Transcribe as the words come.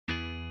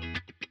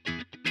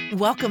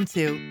Welcome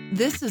to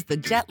This is the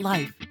Jet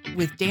Life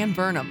with Dan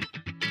Burnham,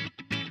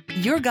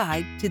 your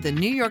guide to the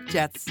New York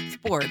Jets,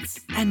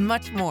 sports, and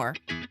much more.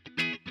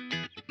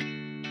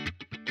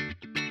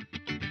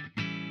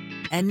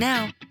 And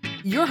now,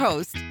 your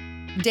host,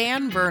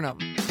 Dan Burnham.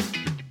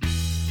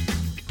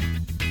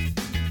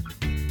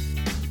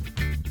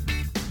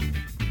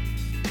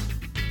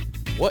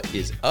 What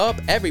is up,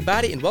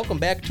 everybody, and welcome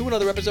back to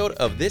another episode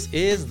of This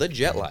is the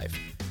Jet Life.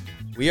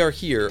 We are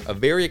here, a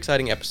very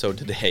exciting episode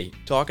today,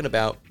 talking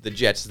about the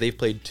Jets. They've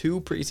played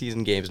 2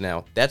 preseason games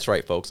now. That's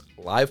right, folks,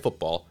 live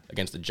football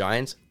against the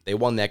Giants. They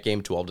won that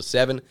game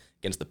 12-7.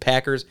 Against the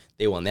Packers,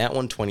 they won that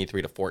one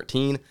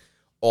 23-14.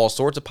 All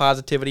sorts of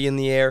positivity in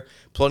the air,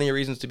 plenty of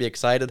reasons to be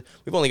excited.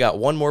 We've only got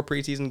one more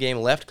preseason game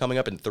left coming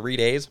up in 3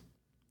 days.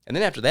 And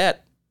then after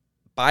that,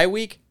 bye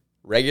week,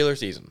 regular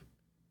season.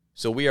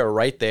 So we are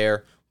right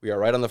there. We are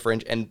right on the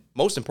fringe. And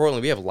most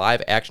importantly, we have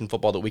live action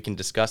football that we can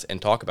discuss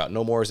and talk about.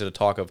 No more is it a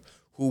talk of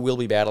who will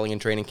be battling in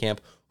training camp,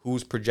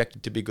 who's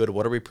projected to be good,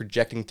 what are we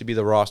projecting to be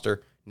the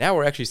roster. Now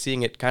we're actually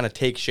seeing it kind of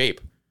take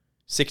shape.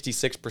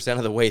 66%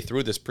 of the way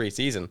through this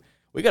preseason.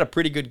 We got a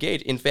pretty good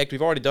gauge. In fact,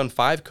 we've already done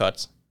 5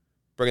 cuts,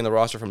 bringing the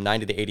roster from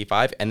 90 to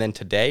 85. And then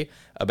today,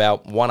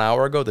 about 1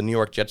 hour ago, the New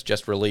York Jets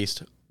just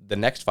released the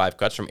next 5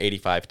 cuts from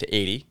 85 to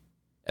 80,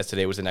 as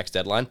today was the next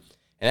deadline.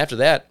 And after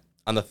that,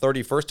 on the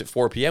 31st at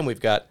 4 p.m.,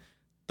 we've got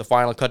the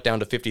final cut down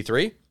to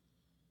 53. And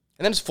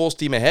then it's full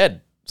steam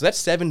ahead. So that's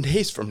 7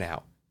 days from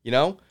now. You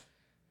know,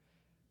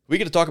 we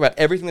get to talk about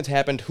everything that's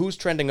happened, who's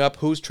trending up,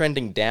 who's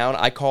trending down.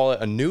 I call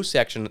it a new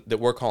section that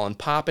we're calling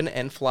poppin'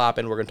 and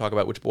floppin'. We're going to talk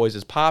about which boys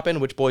is poppin',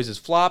 which boys is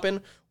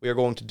floppin'. We are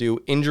going to do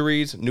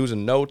injuries, news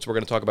and notes. We're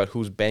going to talk about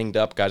who's banged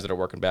up, guys that are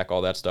working back,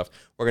 all that stuff.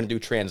 We're going to do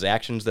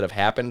transactions that have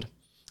happened.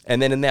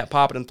 And then in that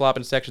poppin' and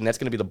floppin' section, that's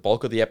going to be the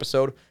bulk of the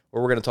episode,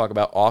 where we're going to talk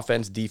about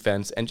offense,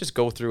 defense, and just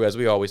go through, as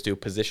we always do,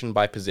 position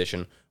by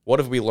position. What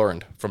have we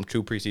learned from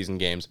 2 preseason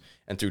games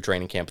and through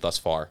training camp thus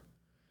far?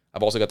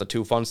 I've also got the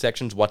 2 fun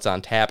sections, What's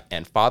on Tap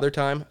and Father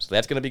Time, so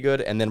that's going to be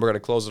good. And then we're going to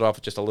close it off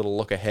with just a little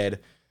look ahead,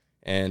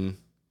 and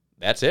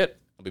that's it.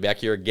 I'll be back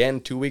here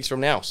again 2 weeks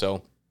from now.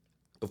 So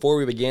before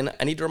we begin,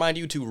 I need to remind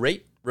you to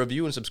rate,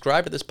 review, and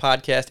subscribe to this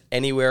podcast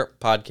anywhere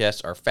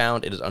podcasts are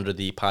found. It is under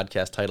the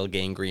podcast title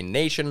Gang Green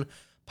Nation,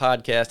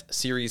 podcast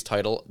series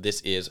title This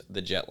is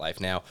the Jet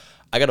Life. Now,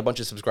 I got a bunch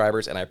of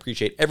subscribers, and I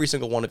appreciate every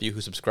single one of you who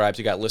subscribes.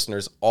 You got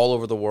listeners all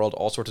over the world,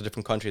 all sorts of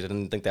different countries. I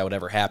didn't think that would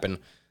ever happen,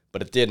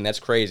 but it did, and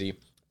that's crazy.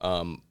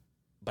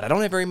 But I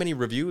don't have very many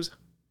reviews,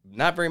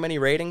 not very many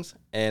ratings,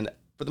 and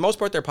for the most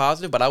part, they're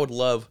positive, but I would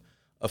love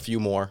a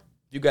few more.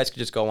 You guys could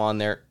just go on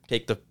there,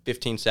 take the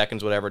 15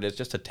 seconds, whatever it is,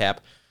 just to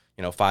tap,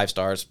 5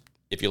 stars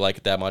if you like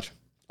it that much.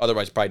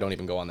 Otherwise, probably don't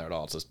even go on there at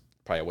all. It's just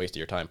probably a waste of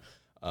your time.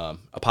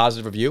 A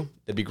positive review,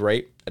 that'd be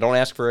great. I don't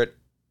ask for it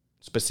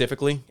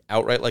specifically,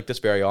 outright like this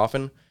very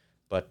often,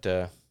 but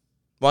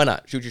why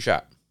not? Shoot your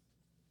shot.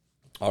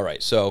 All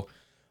right, so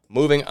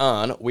moving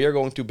on, we are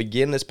going to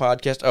begin this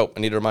podcast. Oh, I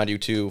need to remind you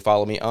to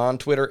follow me on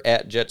Twitter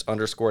at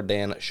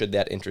Jets_Dan, should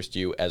that interest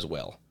you as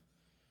well.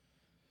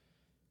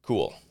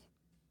 Cool.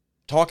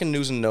 Talking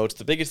news and notes,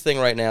 the biggest thing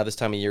right now this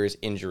time of year is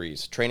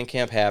injuries. Training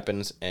camp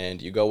happens, and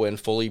you go in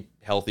fully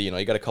healthy.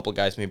 You got a couple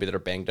guys maybe that are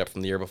banged up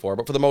from the year before,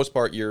 but for the most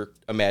part, you're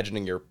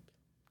imagining you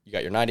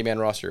got your 90-man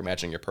roster, you're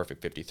imagining your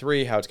perfect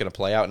 53, how it's going to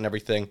play out and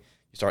everything.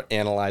 You start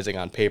analyzing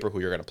on paper who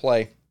you're going to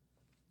play.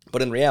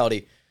 But in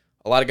reality,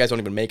 a lot of guys don't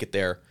even make it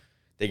there.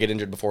 They get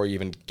injured before you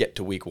even get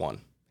to week 1.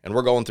 And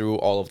we're going through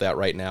all of that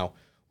right now.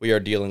 We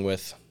are dealing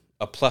with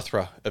a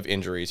plethora of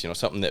injuries,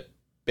 something that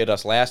bit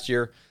us last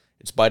year.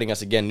 It's biting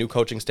us again, new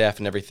coaching staff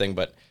and everything,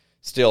 but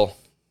still,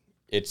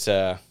 it's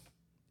been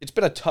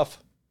a tough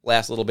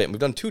last little bit. And we've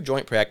done 2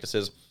 joint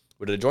practices.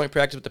 We did a joint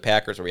practice with the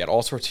Packers where we had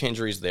all sorts of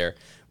injuries there.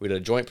 We did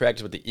a joint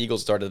practice with the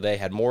Eagles started today,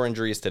 had more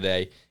injuries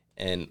today,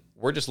 and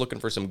we're just looking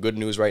for some good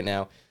news right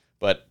now.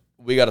 But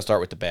we got to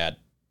start with the bad.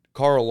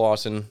 Carl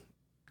Lawson,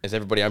 as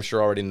everybody I'm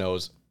sure already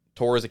knows,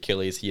 tore his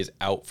Achilles. He is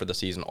out for the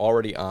season,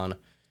 already on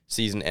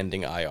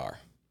season-ending IR.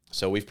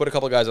 So we've put a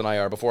couple guys on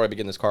IR. Before I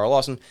begin this, Carl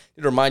Lawson, I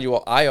need to remind you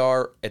all,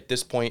 IR at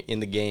this point in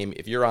the game,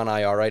 if you're on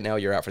IR right now,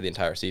 you're out for the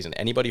entire season.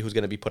 Anybody who's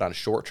going to be put on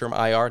short-term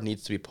IR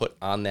needs to be put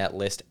on that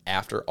list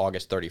after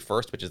August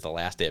 31st, which is the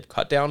last day of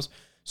cutdowns.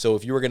 So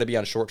if you were going to be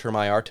on short-term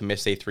IR to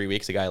miss, say, 3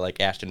 weeks, a guy like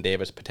Ashton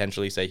Davis,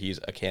 potentially say he's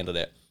a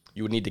candidate,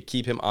 you would need to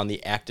keep him on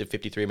the active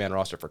 53-man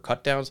roster for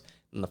cutdowns,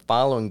 and the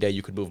following day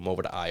you could move him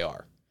over to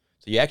IR.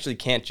 So you actually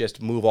can't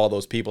just move all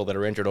those people that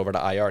are injured over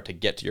to IR to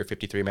get to your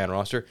 53-man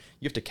roster.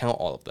 You have to count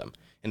all of them.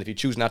 And if you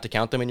choose not to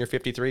count them in your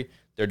 53,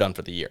 they're done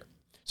for the year.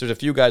 So there's a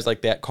few guys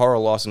like that.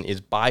 Carl Lawson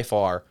is by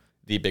far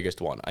the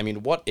biggest one. I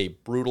mean, what a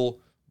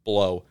brutal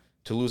blow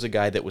to lose a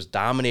guy that was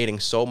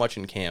dominating so much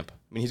in camp.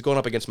 I mean, he's going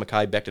up against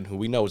Mekhi Becton, who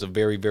we know is a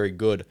very, very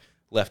good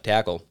left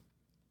tackle.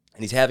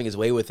 And he's having his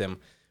way with him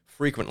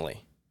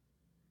frequently.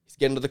 He's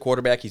getting to the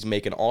quarterback. He's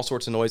making all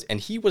sorts of noise. And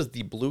he was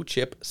the blue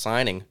chip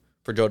signing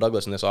for Joe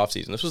Douglas in this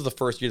offseason. This was the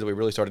first year that we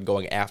really started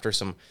going after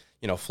some,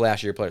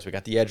 flashier players. We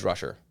got the edge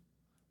rusher.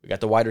 We got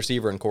the wide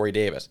receiver in Corey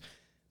Davis.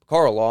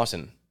 Carl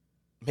Lawson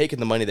making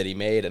the money that he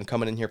made and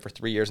coming in here for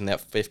 3 years and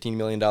that $15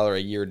 million a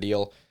year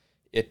deal,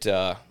 it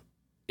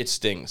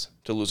stings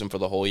to lose him for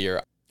the whole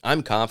year.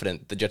 I'm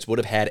confident the Jets would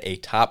have had a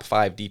top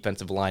 5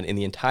 defensive line in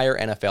the entire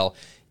NFL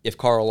if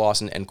Carl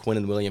Lawson and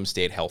Quinnen Williams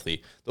stayed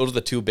healthy. Those are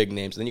the two big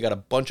names. And then you got a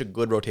bunch of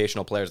good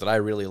rotational players that I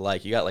really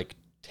like. You got like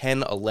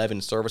 10, 11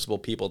 serviceable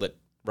people that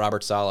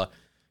Robert Saleh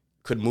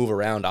could move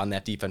around on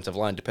that defensive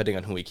line depending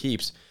on who he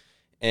keeps.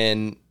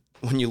 And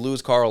when you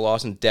lose Carl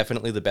Lawson,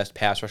 definitely the best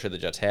pass rusher the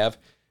Jets have,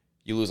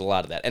 you lose a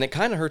lot of that. And it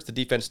kind of hurts the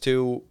defense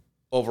too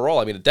overall.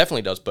 I mean, it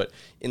definitely does, but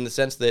in the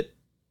sense that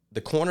the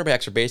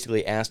cornerbacks are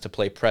basically asked to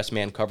play press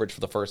man coverage for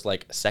the first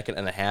second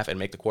and a half and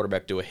make the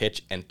quarterback do a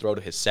hitch and throw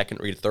to his second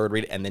read, third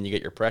read, and then you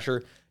get your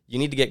pressure. You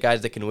need to get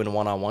guys that can win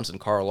one-on-ones, and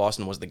Carl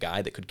Lawson was the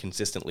guy that could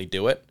consistently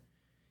do it.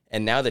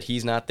 And now that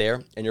he's not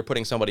there and you're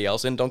putting somebody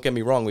else in, don't get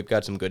me wrong, we've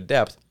got some good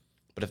depth,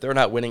 but if they're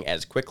not winning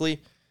as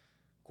quickly,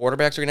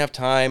 quarterbacks are going to have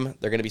time,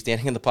 they're going to be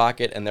standing in the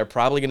pocket, and they're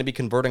probably going to be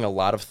converting a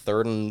lot of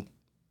third and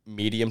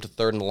medium to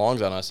third and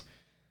longs on us.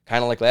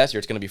 Kind of like last year,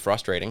 it's going to be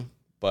frustrating,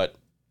 but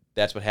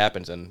that's what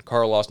happens, and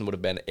Carl Lawson would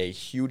have been a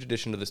huge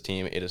addition to this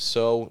team. It is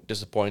so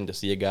disappointing to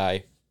see a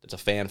guy that's a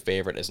fan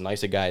favorite, as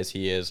nice a guy as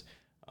he is,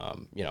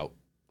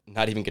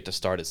 not even get to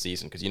start his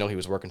season, because he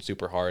was working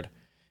super hard.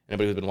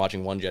 Anybody who's been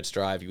watching One Jets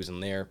Drive, he was in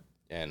there,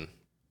 and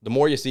the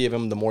more you see of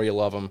him, the more you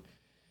love him,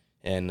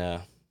 and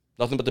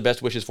nothing but the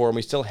best wishes for him.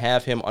 We still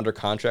have him under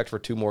contract for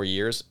 2 more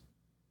years.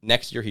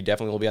 Next year, he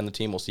definitely will be on the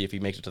team. We'll see if he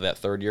makes it to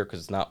that 3rd year,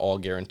 because it's not all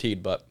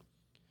guaranteed, but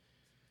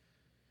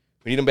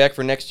we need him back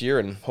for next year,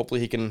 and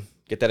hopefully he can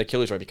get that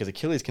Achilles right, because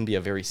Achilles can be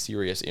a very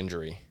serious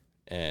injury,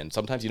 and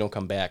sometimes you don't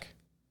come back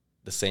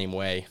the same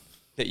way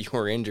that you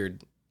were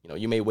injured.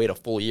 You may wait a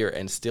full year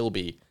and still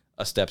be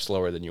a step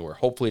slower than you were.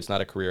 Hopefully it's not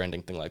a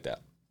career-ending thing like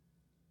that.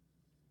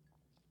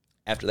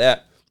 After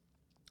that,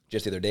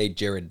 just the other day,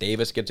 Jared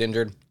Davis gets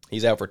injured.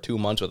 He's out for 2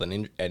 months with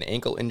an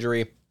ankle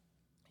injury.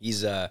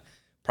 He's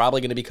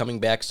probably going to be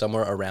coming back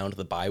somewhere around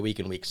the bye week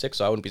in week 6,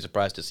 so I wouldn't be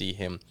surprised to see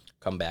him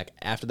come back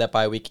after that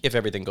bye week if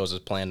everything goes as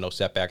planned, no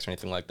setbacks or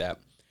anything like that.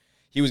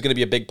 He was going to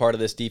be a big part of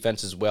this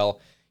defense as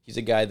well. He's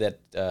a guy that,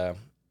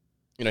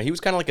 he was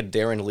kind of like a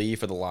Darren Lee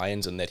for the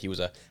Lions, in that he was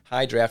a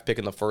high draft pick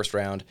in the 1st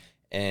round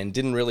and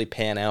didn't really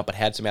pan out, but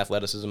had some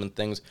athleticism and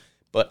things.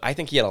 But I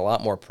think he had a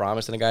lot more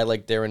promise than a guy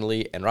like Darren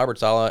Lee, and Robert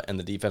Saleh and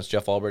the defense,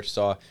 Jeff Ulbrich,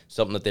 saw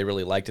something that they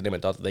really liked in him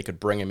and thought that they could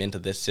bring him into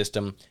this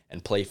system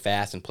and play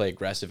fast and play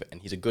aggressive,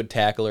 and he's a good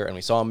tackler, and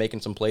we saw him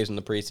making some plays in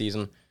the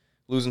preseason.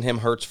 Losing him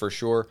hurts for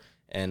sure,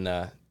 and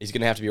he's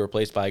going to have to be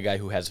replaced by a guy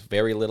who has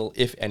very little,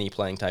 if any,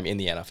 playing time in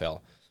the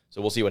NFL. So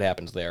we'll see what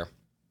happens there.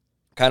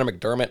 Connor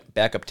McDermott,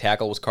 backup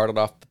tackle, was carted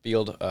off the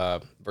field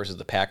versus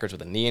the Packers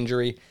with a knee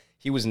injury.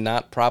 He was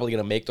not probably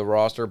going to make the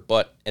roster,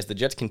 but as the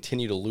Jets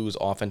continue to lose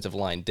offensive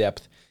line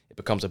depth, it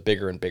becomes a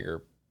bigger and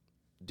bigger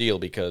deal,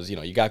 because,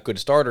 you got good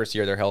starters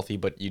here, they're healthy,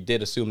 but you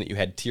did assume that you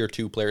had Tier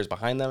 2 players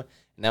behind them.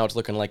 Now it's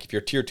looking like if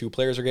your Tier 2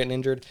 players are getting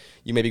injured,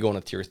 you may be going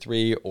to Tier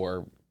 3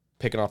 or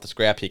picking off the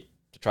scrap heap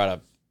to try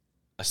to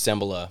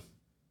assemble a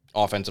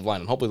offensive line,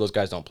 and hopefully those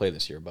guys don't play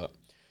this year, but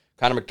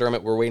Connor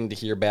McDermott, we're waiting to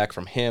hear back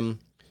from him.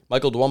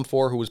 Michael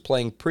Dwumfor, who was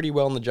playing pretty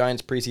well in the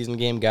Giants preseason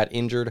game, got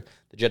injured.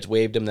 The Jets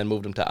waived him, then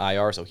moved him to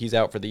IR, so he's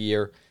out for the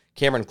year.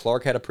 Cameron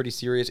Clark had a pretty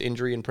serious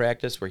injury in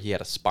practice where he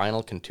had a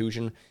spinal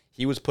contusion.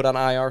 He was put on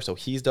IR, so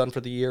he's done for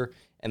the year.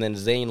 And then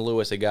Zane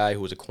Lewis, a guy who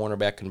was a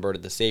cornerback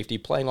converted to safety,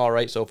 playing all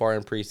right so far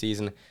in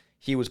preseason,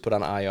 he was put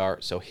on IR,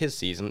 so his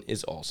season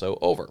is also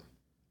over.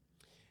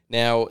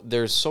 Now,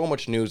 there's so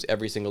much news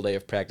every single day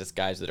of practice,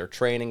 guys that are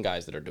training,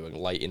 guys that are doing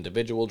light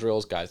individual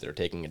drills, guys that are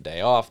taking a day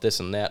off, this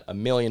and that, a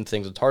million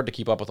things. It's hard to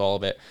keep up with all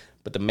of it.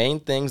 But the main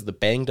things, the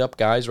banged up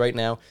guys right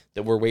now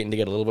that we're waiting to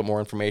get a little bit more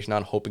information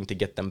on, hoping to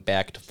get them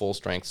back to full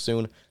strength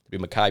soon, to be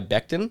Mekhi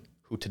Becton,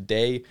 who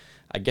today,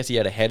 I guess he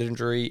had a head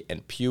injury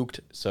and puked.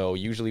 So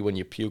usually when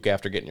you puke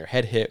after getting your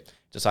head hit,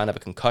 it's a sign of a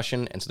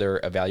concussion, and so they're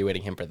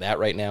evaluating him for that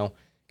right now.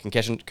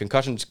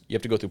 Concussions, you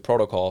have to go through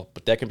protocol,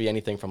 but that can be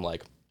anything from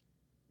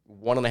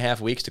 1.5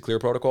 weeks to clear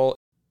protocol.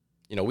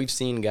 We've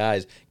seen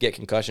guys get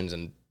concussions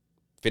and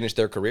finish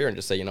their career and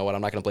just say, you know what,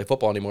 I'm not going to play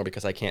football anymore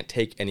because I can't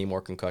take any more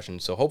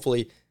concussions. So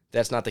hopefully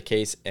that's not the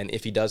case, and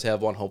if he does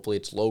have one, hopefully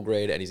it's low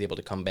grade and he's able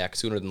to come back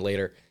sooner than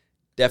later.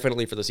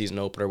 Definitely for the season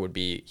opener would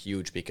be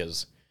huge,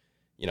 because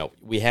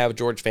we have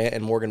George Fant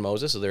and Morgan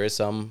Moses, so there is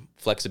some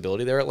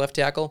flexibility there at left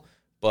tackle,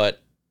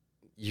 but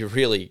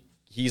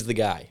he's the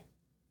guy.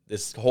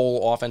 This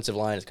whole offensive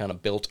line is kind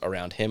of built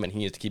around him, and he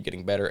needs to keep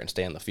getting better and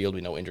stay on the field.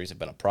 We know injuries have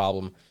been a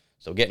problem,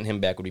 so getting him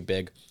back would be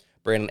big.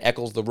 Brandon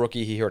Eccles, the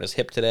rookie, he hurt his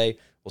hip today.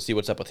 We'll see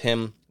what's up with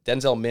him.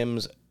 Denzel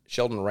Mims,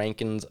 Sheldon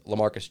Rankins,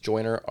 LaMarcus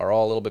Joyner are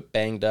all a little bit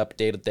banged up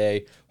day to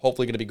day.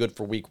 Hopefully going to be good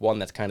for week 1.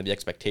 That's kind of the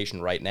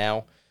expectation right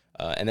now.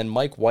 And then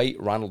Mike White,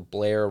 Ronald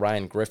Blair,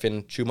 Ryan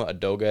Griffin, Chuma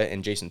Adoga,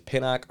 and Jason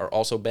Pinnock are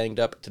also banged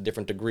up to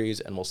different degrees,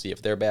 and we'll see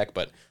if they're back.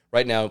 But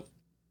right now,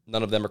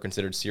 none of them are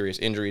considered serious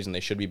injuries, and they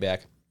should be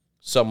back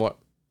somewhat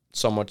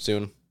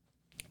soon.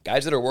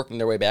 Guys that are working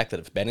their way back that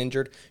have been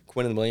injured,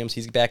 Quinnen Williams,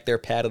 he's back there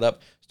padded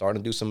up,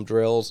 starting to do some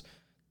drills.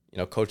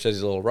 Coach says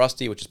he's a little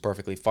rusty, which is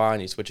perfectly fine.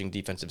 He's switching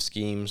defensive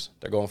schemes.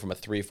 They're going from a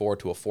 3-4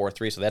 to a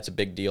 4-3, so that's a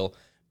big deal.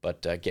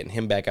 But getting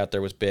him back out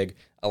there was big.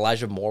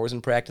 Elijah Moore was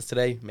in practice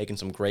today, making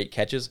some great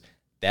catches.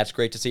 That's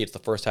great to see. It's the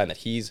first time that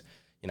he's,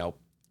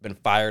 been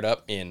fired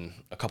up in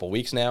a couple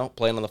weeks now,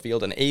 playing on the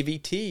field. And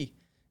AVT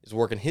is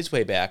working his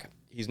way back.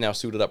 He's now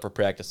suited up for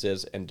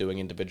practices and doing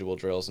individual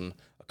drills and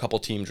a couple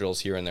team drills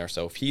here and there.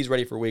 So if he's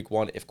ready for week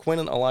 1, if Quinn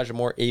and Elijah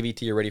Moore,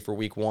 AVT are ready for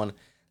week 1,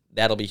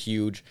 that'll be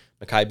huge.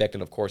 Mekhi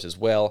Becton, of course, as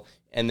well.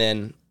 And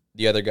then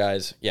the other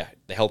guys,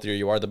 the healthier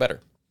you are, the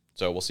better.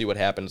 So we'll see what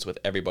happens with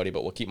everybody,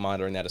 but we'll keep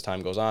monitoring that as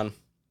time goes on.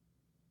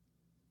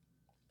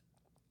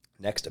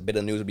 Next, a bit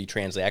of news would be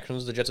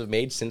transactions the Jets have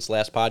made since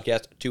last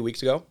podcast 2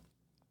 weeks ago.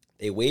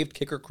 They waived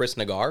kicker Chris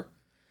Nagar.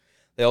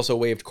 They also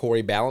waived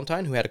Corey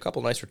Ballantyne, who had a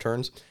couple nice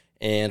returns,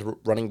 and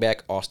running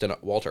back Austin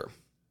Walter.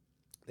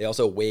 They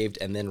also waived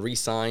and then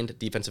re-signed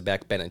defensive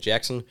back Bennett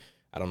Jackson.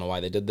 I don't know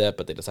why they did that,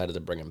 but they decided to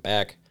bring him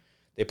back.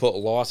 They put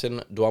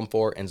Lawson,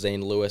 Dwumfor, and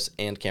Zane Lewis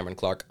and Cameron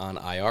Clark on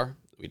IR.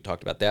 We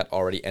talked about that,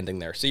 already ending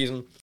their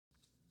season.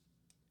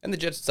 And the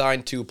Jets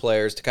signed 2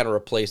 players to kind of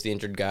replace the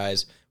injured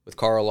guys, with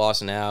Carl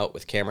Lawson out,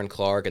 with Cameron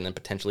Clark, and then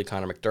potentially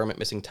Connor McDermott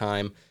missing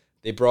time.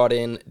 They brought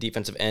in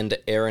defensive end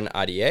Aaron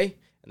Adier,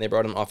 and they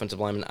brought in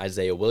offensive lineman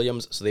Isaiah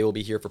Williams, so they will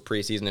be here for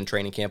preseason and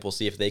training camp. We'll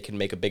see if they can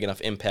make a big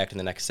enough impact in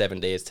the next 7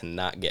 days to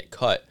not get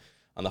cut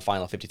on the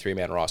final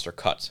 53-man roster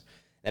cuts.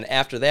 And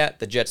after that,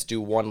 the Jets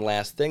do one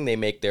last thing. They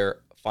make their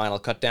final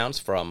cut downs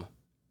from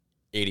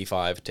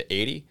 85 to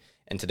 80,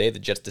 and today the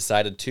Jets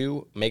decided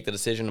to make the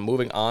decision of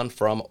moving on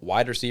from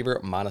wide receiver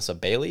Manasa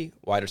Bailey,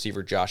 wide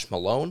receiver Josh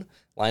Malone,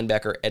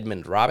 linebacker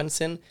Edmund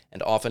Robinson,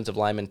 and offensive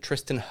lineman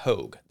Tristan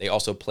Hogue. They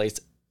also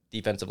placed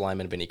defensive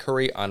lineman Vinny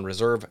Curry on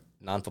reserve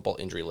non-football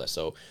injury list.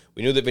 So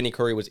we knew that Vinny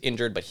Curry was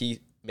injured, but he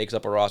makes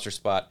up a roster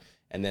spot,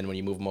 and then when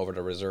you move him over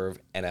to reserve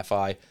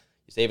NFI,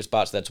 you save a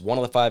spot, so that's one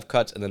of the 5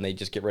 cuts, and then they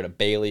just get rid of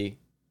Bailey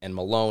and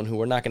Malone,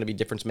 who are not going to be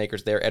difference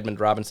makers there. Edmund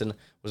Robinson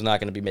was not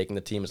going to be making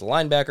the team as a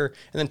linebacker.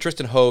 And then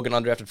Tristan Hogue, an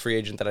undrafted free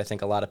agent that I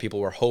think a lot of people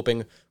were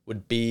hoping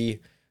would be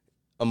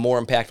a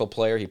more impactful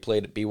player. He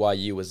played at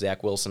BYU with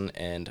Zach Wilson,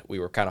 and we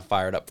were kind of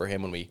fired up for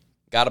him when we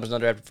got him as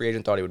an undrafted free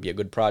agent, thought he would be a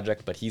good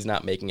project, but he's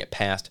not making it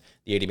past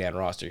the 80-man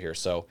roster here.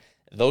 So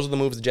those are the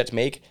moves the Jets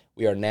make.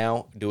 We are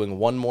now doing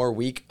one more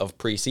week of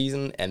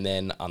preseason, and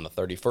then on the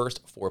 31st,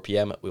 4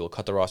 p.m., we will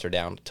cut the roster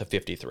down to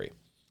 53.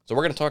 So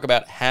we're going to talk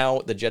about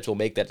how the Jets will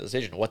make that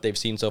decision, what they've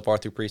seen so far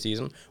through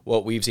preseason,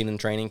 what we've seen in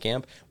training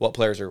camp, what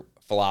players are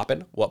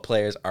flopping, what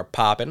players are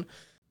popping.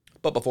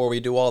 But before we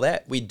do all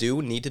that, we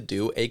do need to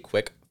do a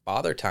quick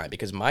father time,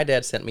 because my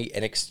dad sent me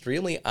an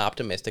extremely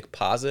optimistic,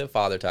 positive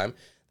father time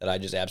that I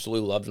just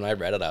absolutely loved when I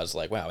read it. I was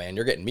like, wow, man,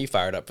 you're getting me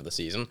fired up for the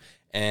season,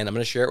 and I'm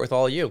going to share it with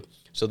all of you.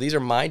 So these are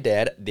my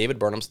dad, David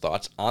Burnham's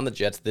thoughts on the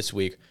Jets this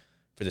week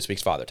for this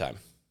week's father time.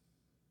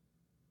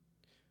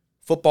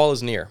 Football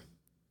is near.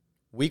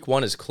 Week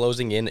 1 is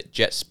closing in at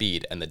jet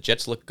speed, and the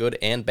Jets look good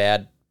and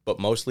bad, but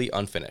mostly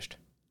unfinished.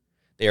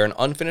 They are an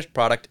unfinished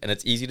product, and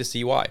it's easy to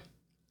see why.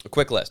 A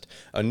quick list.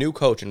 A new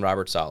coach in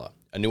Robert Saleh.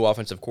 A new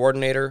offensive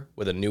coordinator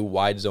with a new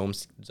wide zone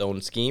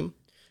scheme.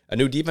 A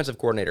new defensive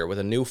coordinator with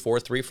a new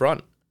 4-3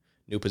 front.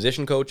 New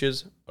position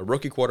coaches, a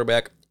rookie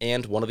quarterback,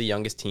 and one of the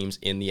youngest teams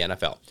in the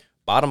NFL.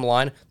 Bottom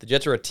line, the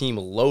Jets are a team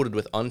loaded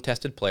with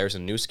untested players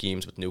and new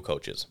schemes with new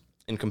coaches.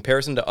 In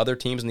comparison to other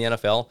teams in the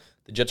NFL,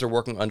 the Jets are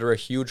working under a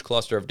huge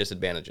cluster of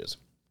disadvantages.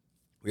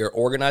 We are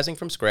organizing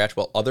from scratch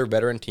while other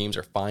veteran teams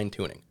are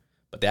fine-tuning,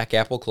 but that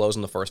gap will close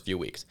in the first few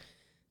weeks.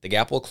 The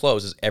gap will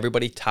close as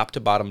everybody top to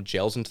bottom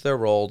gels into their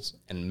roles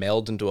and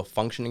melds into a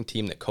functioning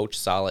team that Coach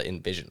Saleh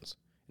envisions.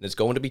 And it's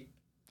going to be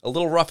a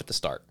little rough at the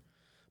start.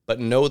 But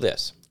know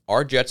this,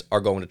 our Jets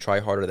are going to try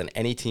harder than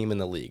any team in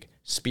the league,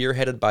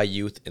 spearheaded by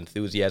youth,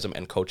 enthusiasm,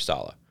 and Coach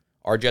Saleh.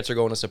 Our Jets are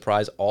going to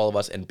surprise all of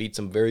us and beat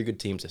some very good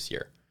teams this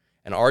year.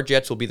 And our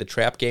Jets will be the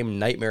trap game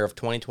nightmare of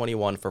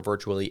 2021 for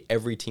virtually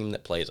every team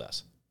that plays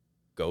us.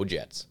 Go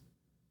Jets.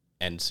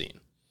 End scene.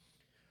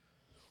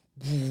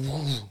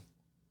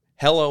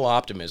 Hello,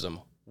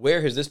 optimism.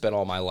 Where has this been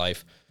all my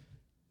life?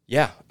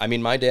 Yeah, I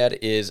mean, my dad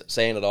is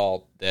saying it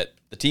all, that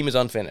the team is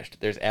unfinished.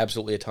 There's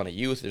absolutely a ton of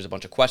youth. There's a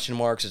bunch of question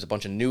marks. There's a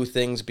bunch of new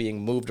things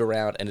being moved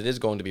around, and it is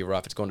going to be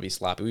rough. It's going to be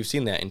sloppy. We've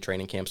seen that in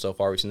training camp so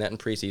far. We've seen that in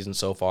preseason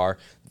so far.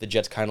 The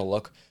Jets kind of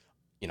look,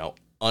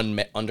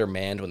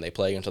 undermanned when they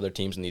play against other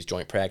teams in these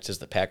joint practices,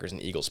 the Packers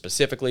and Eagles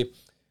specifically.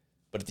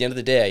 But at the end of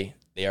the day,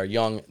 they are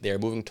young. They are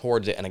moving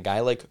towards it, and a guy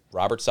like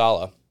Robert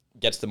Saleh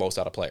gets the most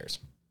out of players.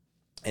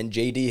 And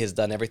JD has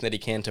done everything that he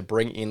can to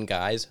bring in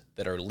guys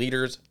that are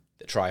leaders,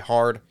 that try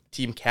hard,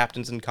 team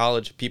captains in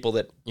college, people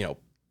that,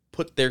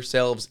 put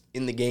themselves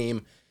in the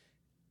game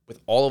with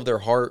all of their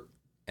heart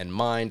and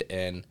mind,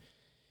 and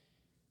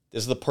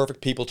this is the perfect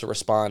people to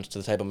respond to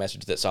the type of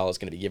message that Saleh is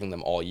going to be giving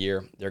them all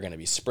year. They're going to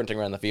be sprinting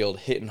around the field,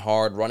 hitting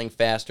hard, running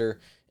faster,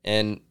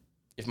 and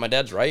if my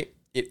dad's right,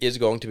 it is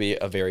going to be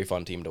a very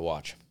fun team to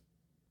watch.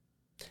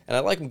 And I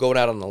like him going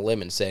out on a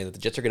limb and saying that the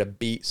Jets are going to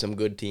beat some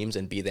good teams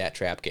and be that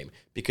trap game,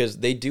 because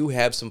they do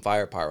have some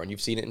firepower, and you've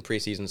seen it in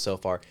preseason so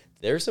far.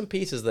 There's some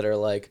pieces that are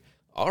like,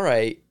 all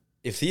right,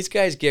 if these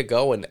guys get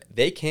going,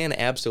 they can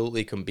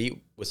absolutely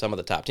compete with some of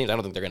the top teams. I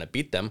don't think they're going to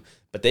beat them,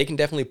 but they can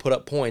definitely put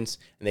up points,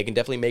 and they can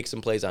definitely make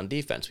some plays on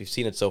defense. We've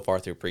seen it so far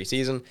through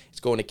preseason. It's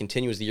going to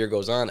continue as the year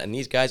goes on, and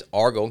these guys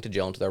are going to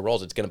gel into their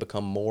roles. It's going to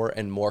become more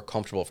and more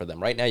comfortable for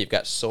them. Right now, you've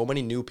got so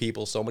many new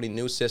people, so many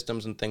new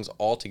systems and things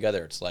all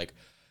together. It's like,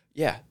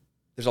 yeah,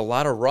 there's a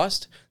lot of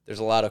rust, there's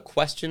a lot of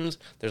questions,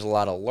 there's a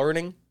lot of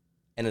learning,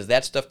 and as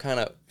that stuff kind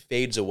of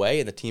fades away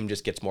and the team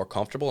just gets more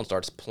comfortable and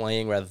starts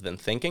playing rather than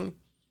thinking,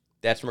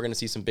 that's when we're going to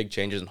see some big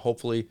changes, and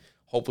hopefully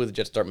the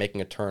Jets start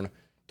making a turn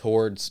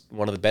towards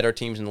one of the better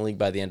teams in the league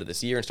by the end of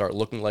this year and start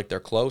looking like they're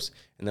close,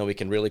 and then we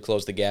can really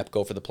close the gap,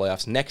 go for the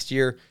playoffs next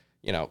year.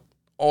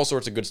 All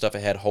sorts of good stuff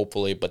ahead,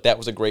 hopefully, but that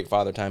was a great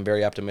Father Time,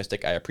 very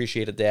optimistic. I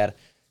appreciate it, Dad,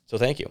 so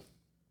thank you.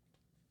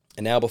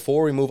 And now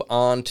before we move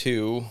on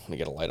to, let me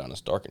get a light on,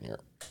 it's dark in here.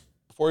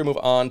 Before we move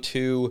on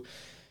to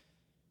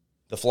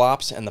the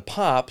flops and the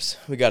pops,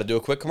 we got to do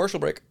a quick commercial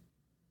break.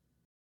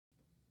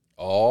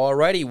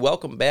 Alrighty,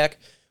 welcome back.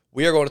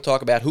 We are going to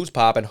talk about who's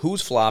popping,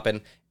 who's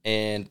flopping,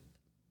 and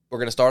we're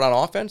going to start on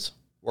offense.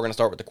 We're going to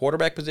start with the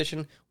quarterback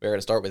position. We're going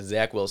to start with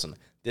Zach Wilson.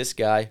 This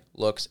guy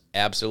looks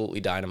absolutely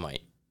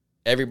dynamite.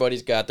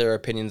 Everybody's got their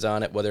opinions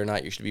on it, whether or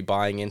not you should be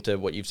buying into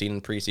what you've seen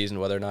in preseason,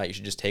 whether or not you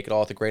should just take it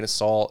all with a grain of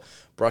salt,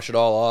 brush it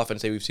all off,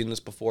 and say we've seen this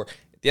before.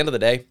 At the end of the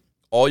day,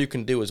 all you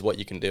can do is what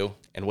you can do,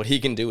 and what he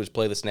can do is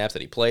play the snaps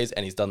that he plays,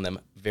 and he's done them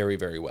very,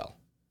 very well.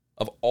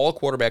 Of all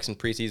quarterbacks in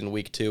preseason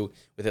week 2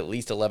 with at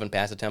least 11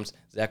 pass attempts,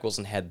 Zach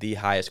Wilson had the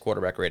highest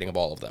quarterback rating of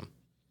all of them.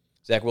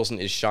 Zach Wilson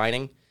is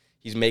shining.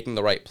 He's making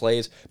the right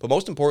plays, but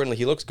most importantly,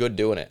 he looks good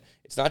doing it.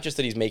 It's not just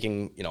that he's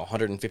making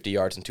 150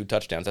 yards and 2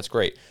 touchdowns. That's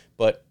great,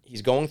 but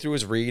he's going through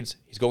his reads,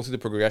 he's going through the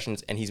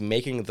progressions, and he's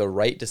making the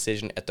right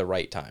decision at the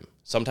right time.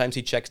 Sometimes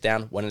he checks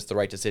down when it's the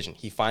right decision.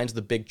 He finds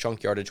the big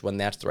chunk yardage when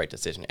that's the right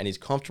decision, and he's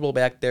comfortable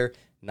back there,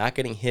 not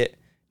getting hit,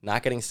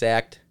 not getting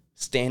sacked,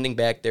 standing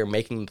back there,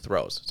 making the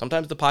throws.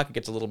 Sometimes the pocket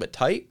gets a little bit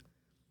tight,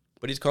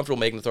 but he's comfortable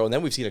making the throw. And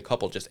then we've seen a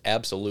couple just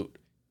absolute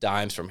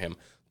dimes from him.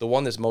 The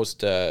one this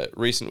most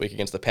recent week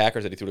against the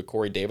Packers that he threw to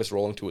Corey Davis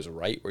rolling to his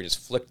right, where he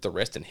just flicked the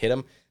wrist and hit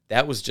him,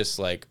 that was just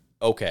like,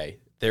 okay,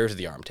 there's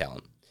the arm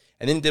talent.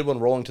 And then he did one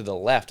rolling to the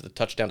left, the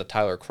touchdown to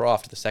Tyler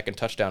Kroft, the second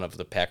touchdown of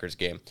the Packers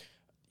game.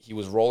 He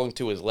was rolling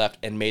to his left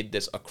and made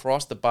this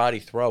across-the-body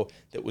throw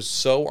that was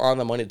so on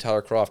the money to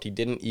Tyler Kroft, he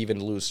didn't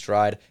even lose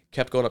stride,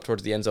 kept going up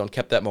towards the end zone,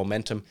 kept that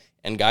momentum,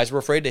 and guys were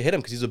afraid to hit him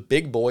because he's a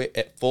big boy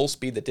at full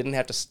speed that didn't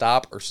have to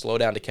stop or slow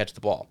down to catch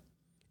the ball.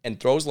 And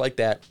throws like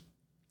that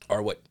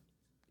are what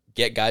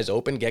get guys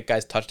open, get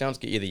guys touchdowns,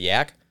 get you the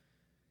yak,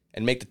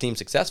 and make the team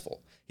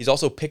successful. He's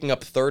also picking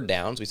up third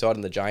downs. We saw it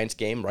in the Giants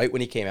game. Right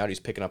when he came out, he was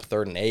picking up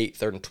 3rd and 8,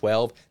 3rd and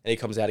 12. Then he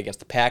comes out against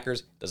the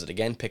Packers, does it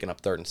again, picking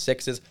up 3rd and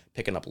 6s,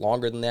 picking up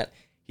longer than that.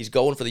 He's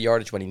going for the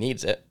yardage when he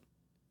needs it.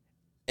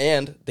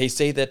 And they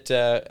say that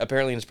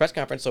apparently in his press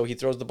conference, so he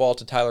throws the ball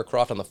to Tyler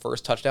Kroft on the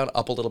first touchdown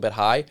up a little bit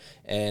high,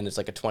 and it's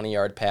like a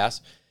 20-yard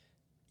pass.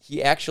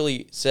 He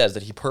actually says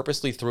that he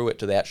purposely threw it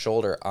to that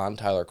shoulder on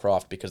Tyler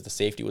Kroft because the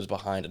safety was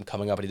behind and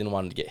coming up, and he didn't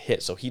want him to get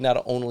hit. So he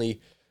not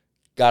only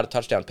got a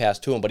touchdown pass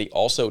to him, but he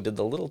also did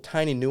the little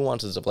tiny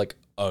nuances of like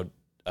a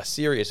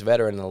serious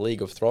veteran in the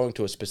league of throwing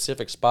to a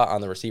specific spot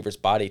on the receiver's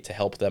body to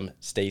help them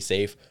stay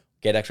safe,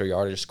 get extra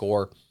yardage,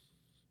 score.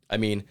 I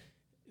mean,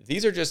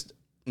 these are just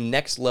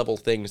next level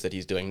things that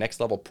he's doing, next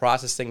level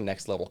processing,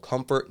 next level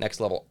comfort, next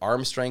level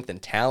arm strength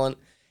and talent,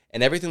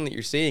 and everything that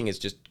you're seeing is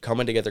just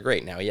coming together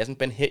great. Now, he hasn't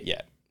been hit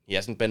yet. He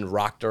hasn't been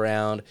rocked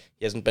around.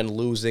 He hasn't been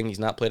losing. He's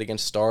not played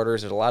against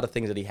starters. There's a lot of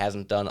things that he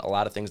hasn't done, a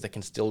lot of things that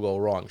can still go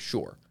wrong,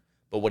 sure.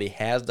 But what he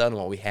has done,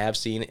 what we have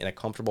seen in a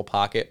comfortable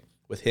pocket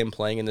with him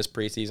playing in this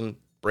preseason,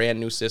 brand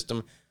new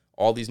system,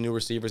 all these new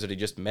receivers that he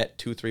just met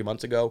 2-3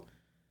 months ago,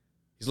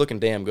 he's looking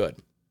damn good.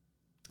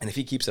 And if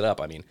he keeps it up,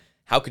 I mean,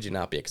 how could you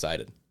not be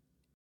excited?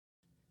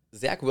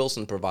 Zach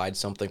Wilson provides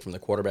something from the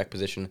quarterback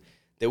position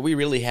that we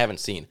really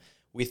haven't seen.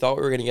 We thought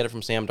we were going to get it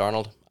from Sam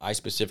Darnold. I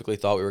specifically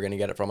thought we were going to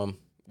get it from him.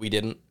 We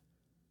didn't.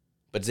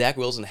 But Zach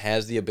Wilson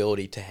has the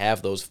ability to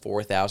have those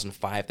 4,000,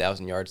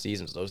 5,000 yard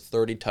seasons, those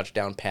 30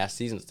 touchdown pass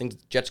seasons, things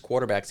Jets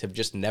quarterbacks have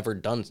just never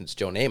done since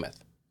Joe Namath.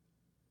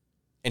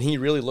 And he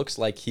really looks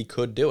like he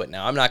could do it.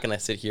 Now, I'm not going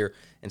to sit here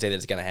and say that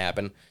it's going to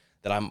happen,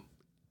 that I'm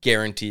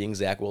guaranteeing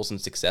Zach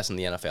Wilson's success in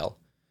the NFL.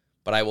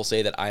 But I will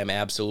say that I am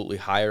absolutely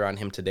higher on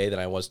him today than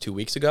I was 2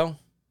 weeks ago.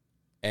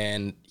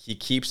 And he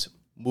keeps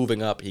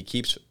moving up. He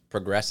keeps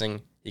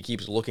progressing. He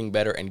keeps looking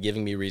better and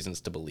giving me reasons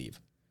to believe.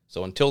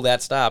 So until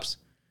that stops,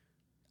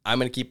 I'm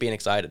going to keep being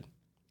excited.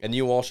 And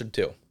you all should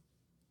too.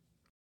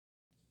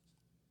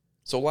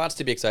 So lots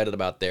to be excited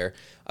about there.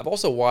 I've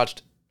also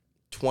watched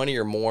 20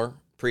 or more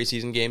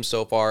preseason games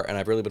so far, and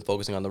I've really been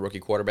focusing on the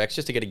rookie quarterbacks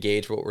just to get a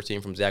gauge for what we're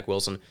seeing from Zach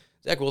Wilson.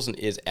 Zach Wilson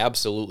is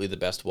absolutely the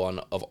best one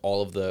of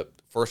all of the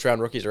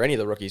first-round rookies or any of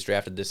the rookies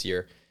drafted this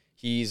year.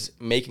 He's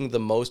making the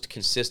most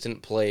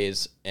consistent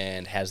plays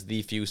and has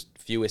the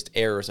fewest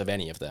errors of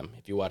any of them.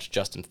 If you watch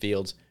Justin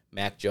Fields,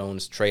 Mac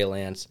Jones, Trey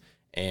Lance,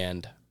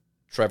 and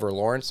Trevor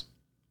Lawrence,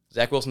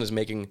 Zach Wilson is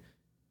making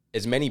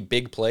as many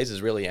big plays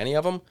as really any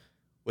of them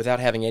without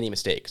having any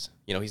mistakes.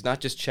 He's not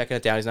just checking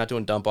it down. He's not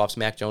doing dump-offs.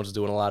 Mac Jones is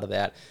doing a lot of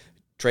that.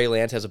 Trey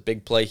Lance has a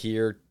big play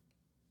here.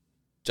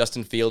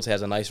 Justin Fields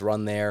has a nice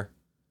run there,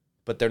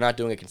 but they're not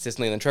doing it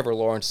consistently. And then Trevor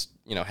Lawrence,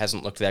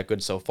 hasn't looked that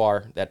good so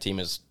far. That team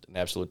is an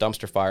absolute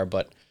dumpster fire,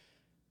 but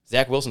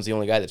Zach Wilson's the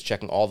only guy that's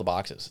checking all the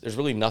boxes. There's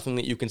really nothing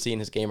that you can see in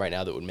his game right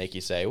now that would make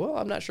you say, well,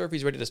 I'm not sure if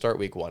he's ready to start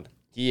week 1.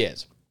 He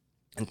is.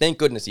 And thank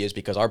goodness he is,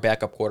 because our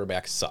backup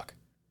quarterbacks suck.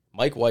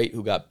 Mike White,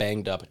 who got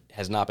banged up,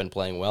 has not been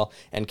playing well,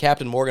 and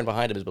Captain Morgan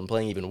behind him has been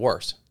playing even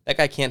worse. That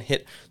guy can't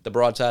hit the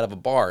broadside of a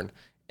barn,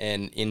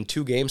 and in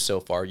 2 games so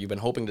far, you've been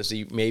hoping to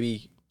see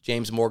maybe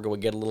James Morgan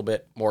would get a little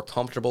bit more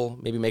comfortable,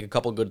 maybe make a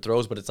couple good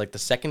throws, but it's like the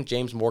second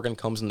James Morgan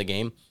comes in the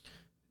game,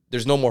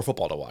 there's no more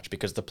football to watch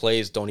because the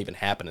plays don't even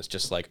happen. It's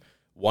just like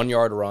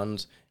 1-yard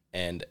runs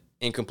and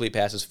incomplete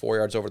passes 4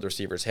 yards over the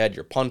receiver's head.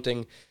 You're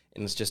punting,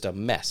 and it's just a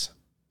mess.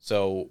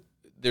 So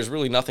there's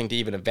really nothing to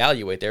even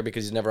evaluate there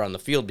because he's never on the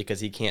field because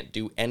he can't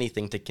do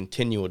anything to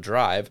continue a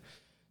drive.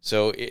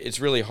 So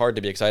it's really hard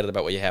to be excited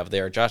about what you have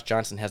there. Josh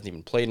Johnson hasn't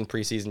even played in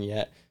preseason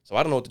yet. So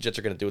I don't know what the Jets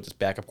are going to do with this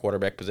backup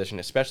quarterback position,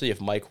 especially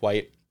if Mike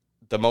White,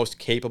 the most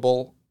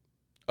capable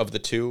of the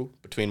two,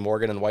 between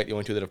Morgan and White, the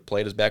only two that have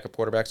played as backup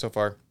quarterback so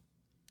far,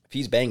 if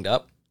he's banged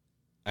up,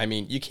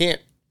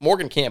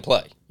 Morgan can't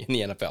play in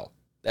the NFL.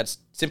 That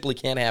simply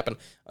can't happen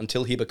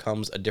until he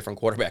becomes a different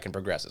quarterback and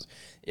progresses.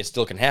 It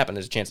still can happen.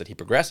 There's a chance that he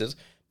progresses,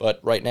 but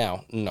right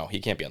now, no, he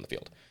can't be on the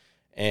field.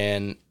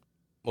 And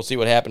we'll see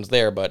what happens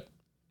there, but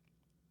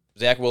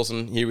Zach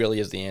Wilson, he really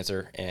is the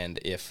answer, and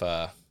if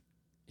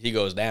he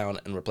goes down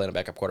and we're playing a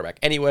backup quarterback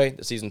anyway,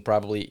 the season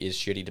probably is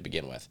shitty to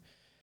begin with.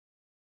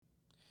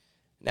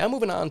 Now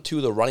moving on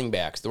to the running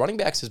backs. The running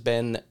backs has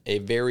been a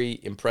very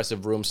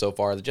impressive room so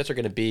far. The Jets are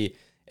going to be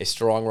a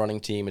strong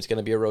running team. It's going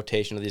to be a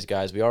rotation of these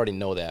guys. We already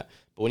know that.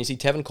 But when you see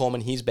Tevin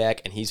Coleman, he's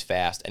back and he's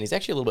fast, and he's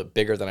actually a little bit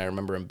bigger than I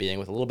remember him being,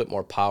 with a little bit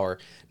more power.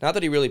 Not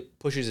that he really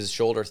pushes his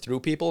shoulder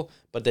through people,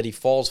 but that he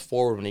falls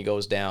forward when he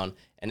goes down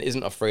and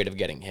isn't afraid of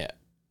getting hit.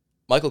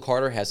 Michael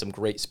Carter has some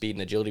great speed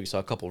and agility. We saw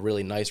a couple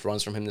really nice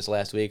runs from him this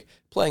last week,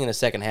 playing in the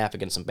second half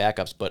against some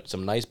backups, but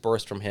some nice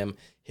bursts from him,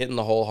 hitting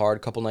the hole hard,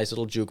 a couple nice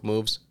little juke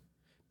moves.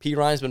 P.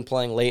 Ryan's been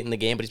playing late in the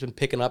game, but he's been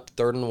picking up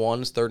 3rd and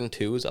 1s, 3rd and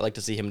 2s. I like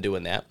to see him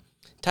doing that.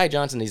 Ty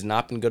Johnson, he's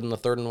not been good in the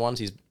 3rd and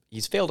 1s.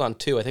 He's failed on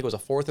 2. I think it was a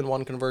 4th and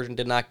 1 conversion,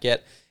 did not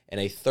get, and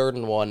a 3rd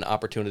and 1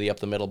 opportunity up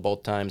the middle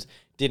both times,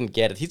 didn't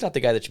get it. He's not the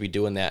guy that should be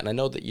doing that, and I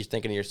know that you're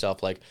thinking to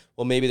yourself, like,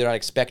 well, maybe they're not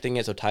expecting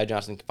it, so Ty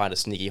Johnson can find a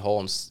sneaky hole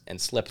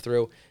and slip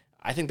through.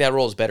 I think that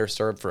role is better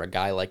served for a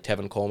guy like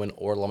Tevin Coleman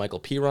or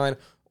LaMichael P. Ryan,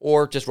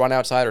 or just run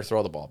outside or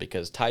throw the ball,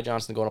 because Ty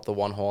Johnson going up the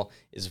one hole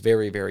is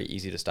very, very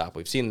easy to stop.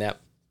 We've seen that.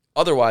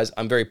 Otherwise,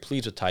 I'm very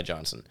pleased with Ty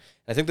Johnson.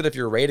 And I think that if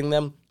you're rating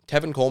them,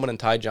 Tevin Coleman and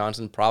Ty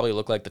Johnson probably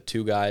look like the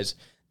two guys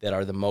that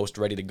are the most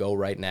ready to go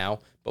right now.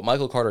 But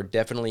Michael Carter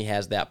definitely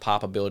has that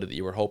pop ability that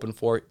you were hoping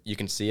for. You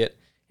can see it.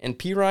 And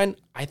P. Ryan,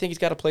 I think he's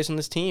got a place on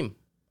this team.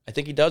 I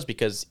think he does,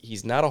 because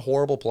he's not a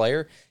horrible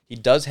player. He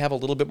does have a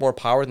little bit more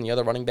power than the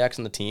other running backs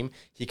on the team.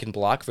 He can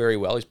block very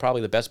well. He's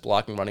probably the best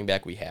blocking running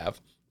back we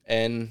have.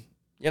 And,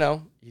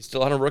 he's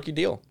still on a rookie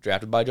deal,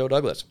 drafted by Joe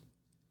Douglas.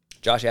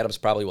 Josh Adams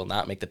probably will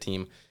not make the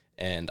team,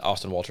 and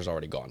Austin Walter's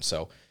already gone.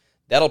 So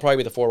that'll probably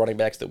be the 4 running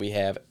backs that we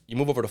have. You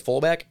move over to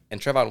fullback, and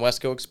Trevon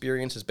Wesco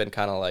experience has been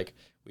kind of like,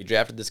 we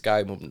drafted this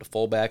guy, moved him to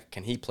fullback.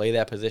 Can he play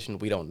that position?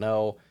 We don't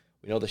know.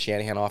 We know the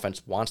Shanahan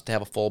offense wants to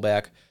have a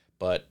fullback,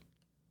 but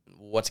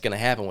what's going to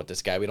happen with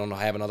this guy? We don't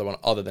have another one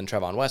other than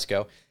Trevon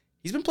Wesco.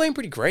 He's been playing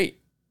pretty great.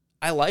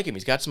 I like him.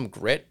 He's got some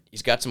grit.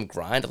 He's got some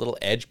grind, a little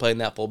edge playing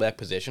that fullback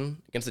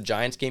position. Against the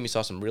Giants game, you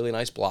saw some really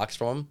nice blocks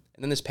from him.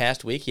 And then this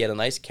past week, he had a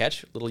nice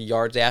catch, little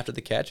yards after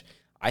the catch.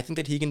 I think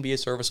that he can be a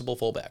serviceable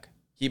fullback.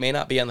 He may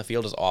not be on the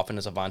field as often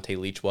as Avonte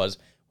Leach was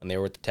when they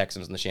were with the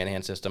Texans in the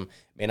Shanahan system.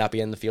 May not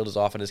be on the field as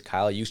often as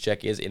Kyle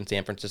Juszczyk is in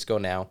San Francisco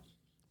now.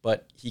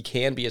 But he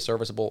can be a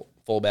serviceable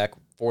fullback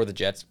for the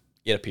Jets,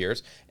 it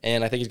appears.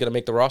 And I think he's going to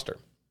make the roster.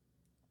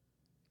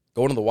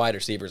 Going to the wide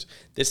receivers,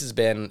 this has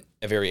been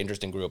a very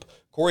interesting group.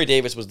 Corey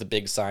Davis was the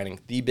big signing,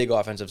 the big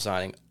offensive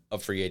signing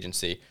of free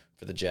agency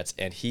for the Jets,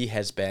 and he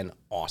has been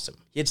awesome.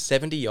 He had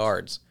 70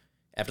 yards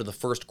after the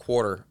first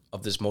quarter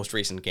of this most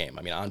recent game.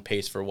 I mean, on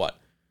pace for what?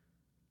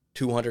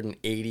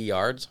 280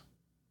 yards?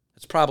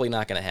 That's probably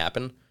not going to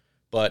happen,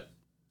 but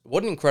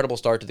what an incredible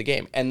start to the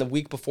game. And the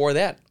week before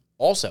that,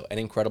 also an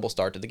incredible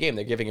start to the game.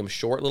 They're giving him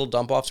short little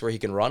dump-offs where he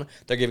can run.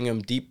 They're giving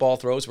him deep ball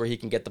throws where he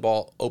can get the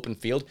ball open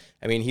field.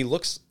 I mean, he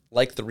looks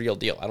like the real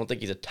deal. I don't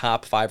think he's a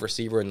top 5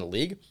 receiver in the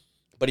league,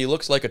 but he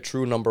looks like a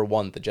true number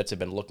 1 the Jets have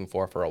been looking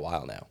for a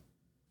while now.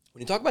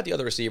 When you talk about the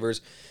other receivers,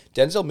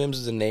 Denzel Mims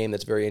is a name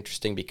that's very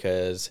interesting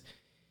because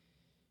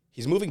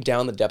he's moving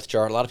down the depth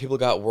chart. A lot of people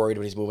got worried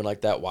when he's moving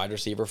like that wide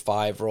receiver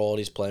 5 role.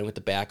 He's playing with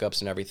the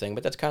backups and everything,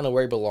 but that's kind of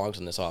where he belongs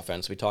in this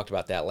offense. We talked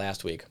about that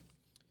last week.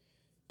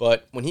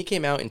 But when he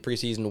came out in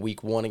preseason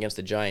week 1 against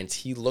the Giants,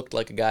 he looked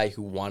like a guy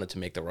who wanted to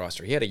make the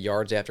roster. He had a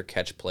yards after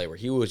catch play where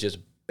he was just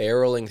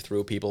barreling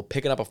through people,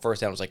 picking up a first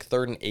down. It was like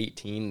 3rd and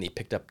 18, and he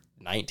picked up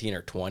 19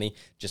 or 20,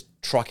 just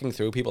trucking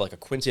through people like a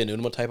Quincy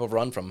Enunwa type of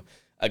run from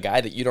a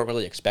guy that you don't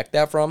really expect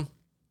that from.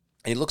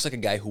 And he looks like a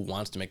guy who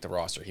wants to make the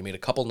roster. He made a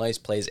couple nice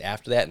plays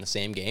after that in the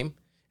same game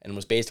and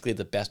was basically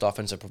the best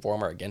offensive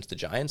performer against the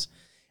Giants.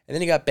 And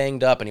then he got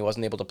banged up and he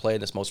wasn't able to play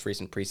in this most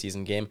recent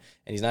preseason game,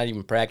 and he's not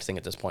even practicing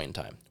at this point in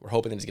time. We're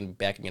hoping that he's going to be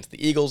back against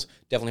the Eagles.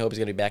 Definitely hope he's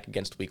going to be back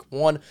against Week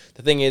 1.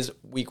 The thing is,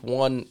 Week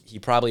 1, he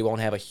probably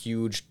won't have a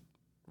huge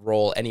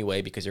role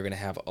anyway because you're going to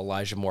have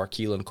Elijah Moore,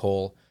 Keelan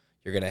Cole,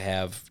 you're going to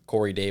have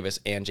Corey Davis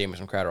and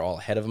Jamison Crowder all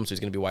ahead of him, so he's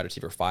going to be wide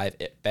receiver 5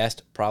 at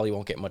best. Probably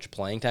won't get much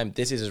playing time.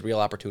 This is his real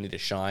opportunity to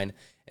shine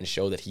and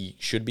show that he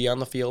should be on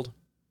the field.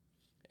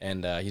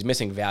 And he's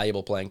missing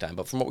valuable playing time.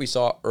 But from what we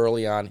saw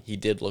early on, he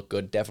did look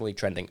good, definitely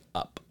trending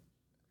up.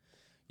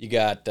 You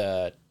got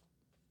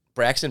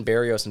Braxton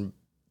Berrios and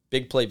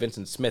big play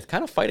Vincent Smith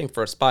kind of fighting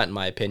for a spot, in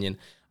my opinion.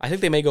 I think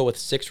they may go with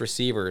 6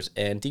 receivers,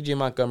 and DJ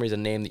Montgomery is a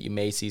name that you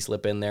may see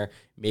slip in there.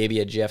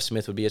 Maybe a Jeff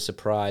Smith would be a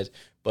surprise.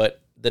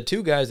 But the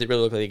 2 guys that really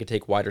look like they could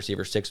take wide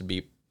receiver 6 would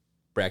be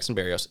Braxton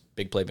Berrios,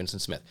 big play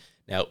Vincent Smith.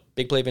 Now,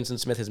 big play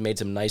Vincent Smith has made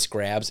some nice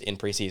grabs in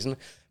preseason.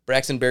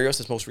 Braxton Berrios,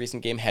 his most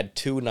recent game, had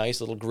 2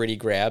 nice little gritty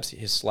grabs,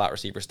 his slot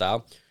receiver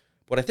style.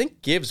 What I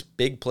think gives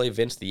big play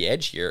Vince the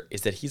edge here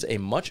is that he's a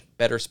much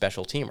better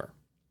special teamer.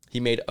 He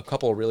made a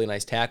couple of really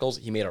nice tackles.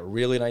 He made a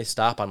really nice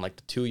stop on like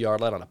the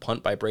 2-yard line on a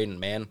punt by Braden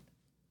Mann.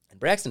 And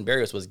Braxton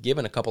Berrios was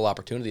given a couple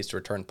opportunities to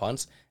return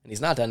punts, and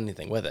he's not done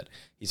anything with it.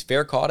 He's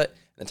fair caught it,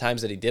 and the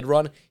times that he did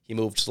run, he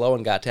moved slow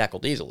and got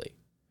tackled easily.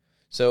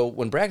 So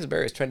when Braxton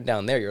Berrios trending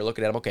down there, you're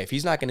looking at him, okay, if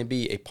he's not going to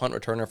be a punt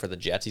returner for the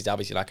Jets, he's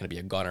obviously not going to be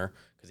a gunner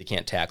because he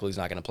can't tackle. He's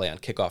not going to play on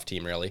kickoff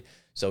team, really.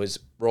 So his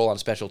role on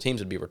special teams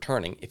would be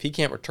returning. If he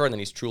can't return, then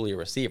he's truly a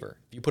receiver.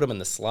 If you put him in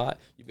the slot,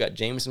 you've got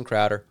Jamison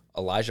Crowder,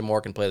 Elijah Moore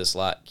can play the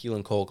slot,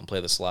 Keelan Cole can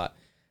play the slot.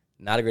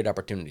 Not a great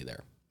opportunity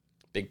there.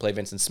 Big play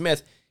Vincent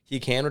Smith, he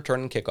can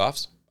return in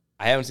kickoffs.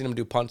 I haven't seen him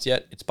do punts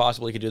yet. It's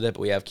possible he could do that,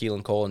 but we have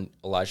Keelan Cole and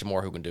Elijah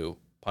Moore who can do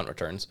punt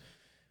returns.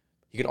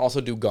 He can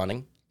also do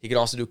gunning. He can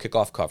also do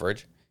kickoff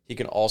coverage. He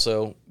can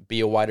also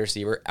be a wide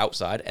receiver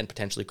outside and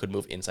potentially could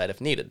move inside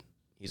if needed.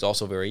 He's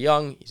also very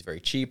young. He's very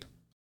cheap.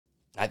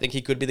 I think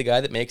he could be the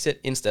guy that makes it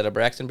instead of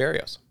Braxton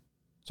Berrios.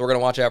 So we're going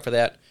to watch out for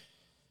that.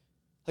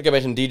 Like I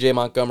mentioned, DJ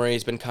Montgomery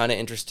has been kind of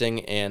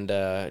interesting, and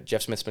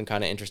Jeff Smith's been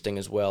kind of interesting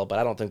as well, but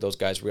I don't think those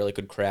guys really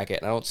could crack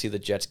it, and I don't see the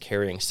Jets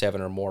carrying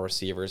 7 or more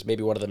receivers.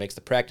 Maybe one of them makes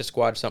the practice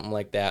squad, something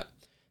like that.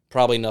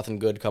 Probably nothing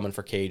good coming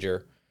for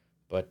Cager,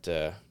 but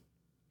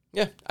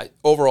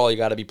overall, you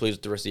got to be pleased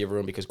with the receiver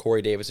room because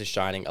Corey Davis is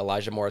shining,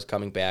 Elijah Moore is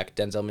coming back,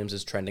 Denzel Mims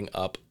is trending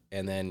up,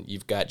 and then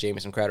you've got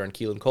Jamison Crowder and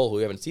Keelan Cole, who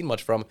we haven't seen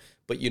much from,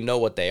 but you know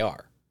what they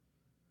are.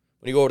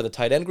 When you go over to the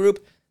tight end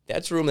group,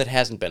 that's a room that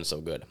hasn't been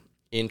so good.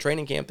 In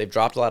training camp, they've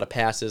dropped a lot of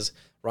passes.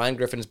 Ryan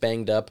Griffin's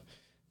banged up.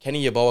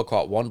 Kenny Yeboah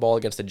caught 1 ball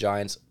against the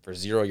Giants for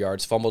 0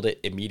 yards, fumbled it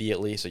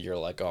immediately, so you're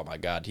like, oh my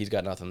God, he's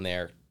got nothing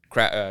there.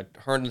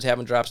 Herndon's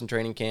having drops in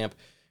training camp.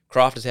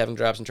 Croft is having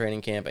drops in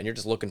training camp, and you're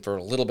just looking for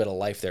a little bit of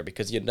life there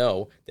because you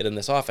know that in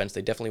this offense,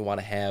 they definitely want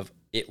to have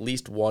at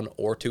least 1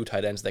 or 2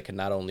 tight ends that can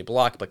not only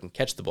block but can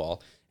catch the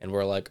ball, and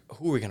we're like,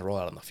 who are we going to roll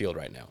out on the field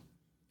right now?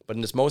 But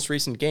in this most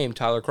recent game,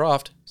 Tyler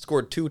Croft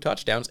scored 2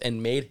 touchdowns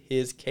and made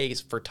his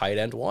case for tight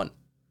end 1.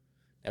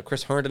 Now,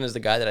 Chris Herndon is the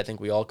guy that I think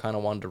we all kind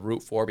of wanted to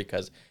root for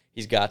because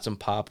he's got some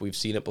pop. We've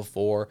seen it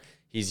before.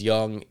 He's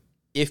young.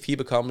 If he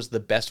becomes the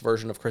best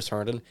version of Chris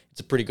Herndon, it's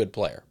a pretty good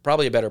player.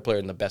 Probably a better player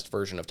than the best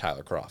version of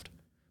Tyler Croft.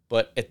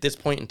 But at this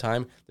point in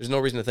time, there's no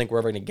reason to think we're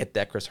ever going to get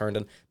that Chris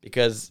Herndon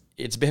because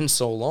it's been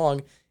so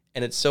long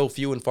and it's so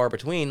few and far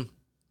between.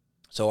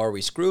 So are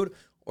we screwed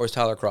or is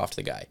Tyler Croft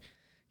the guy?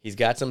 He's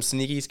got some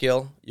sneaky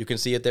skill. You can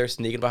see it there,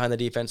 sneaking behind the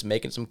defense,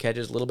 making some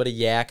catches, a little bit of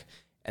yak,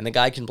 and the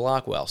guy can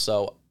block well.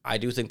 So I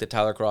do think that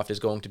Tyler Croft is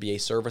going to be a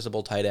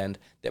serviceable tight end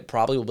that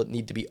probably will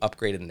need to be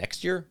upgraded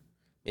next year.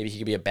 Maybe he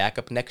could be a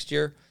backup next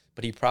year,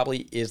 but he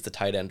probably is the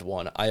tight end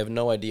 1. I have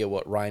no idea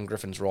what Ryan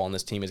Griffin's role on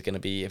this team is going to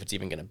be, if it's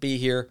even going to be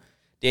here.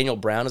 Daniel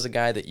Brown is a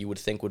guy that you would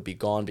think would be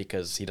gone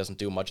because he doesn't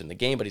do much in the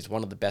game, but he's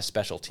one of the best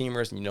special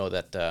teamers, and you know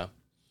that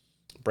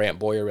Brant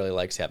Boyer really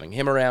likes having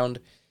him around.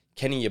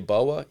 Kenny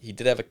Yeboah, he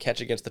did have a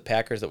catch against the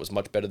Packers that was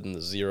much better than the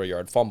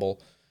 0-yard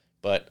fumble,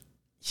 but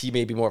he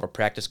may be more of a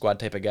practice squad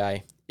type of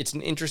guy. It's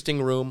an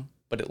interesting room,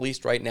 but at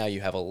least right now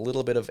you have a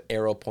little bit of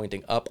arrow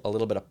pointing up, a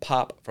little bit of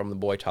pop from the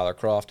boy Tyler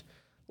Croft,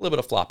 a little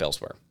bit of flop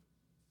elsewhere.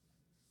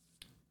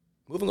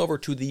 Moving over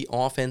to the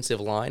offensive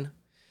line.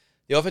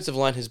 The offensive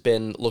line has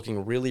been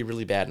looking really,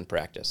 really bad in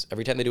practice.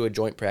 Every time they do a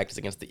joint practice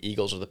against the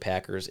Eagles or the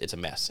Packers, it's a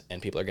mess,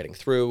 and people are getting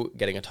through,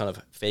 getting a ton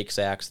of fake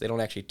sacks. They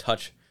don't actually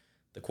touch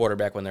the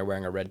quarterback when they're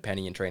wearing a red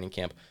penny in training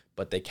camp,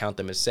 but they count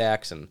them as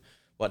sacks and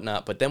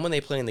whatnot. But then when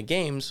they play in the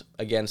games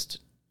against,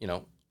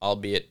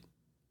 albeit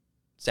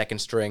second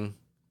string,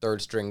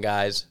 third string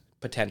guys,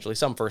 potentially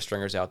some first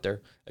stringers out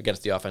there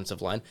against the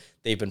offensive line,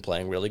 they've been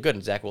playing really good,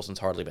 and Zach Wilson's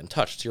hardly been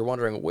touched. So you're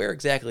wondering, where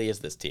exactly is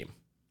this team?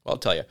 Well, I'll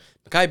tell you,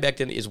 Mekhi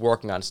Becton is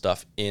working on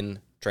stuff in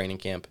training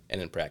camp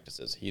and in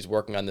practices. He's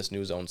working on this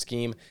new zone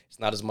scheme. It's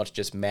not as much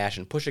just mash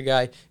and push a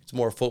guy. It's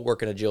more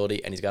footwork and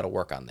agility, and he's got to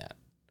work on that.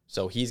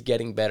 So he's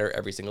getting better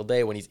every single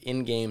day. When he's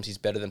in games, he's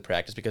better than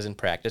practice because in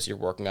practice, you're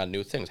working on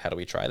new things. How do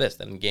we try this?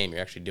 Then in game, you're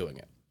actually doing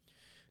it.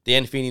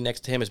 Dan Feeney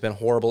next to him has been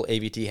horrible.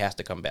 AVT has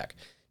to come back.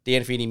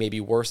 Dan Feeney may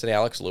be worse than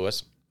Alex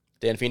Lewis.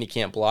 Dan Feeney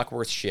can't block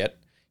worth shit.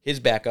 His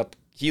backup,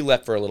 he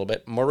left for a little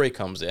bit. Murray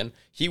comes in.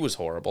 He was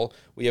horrible.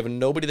 We have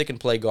nobody that can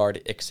play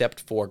guard except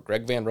for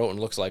Greg Van Roten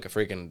looks like a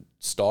freaking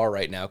star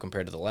right now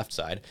compared to the left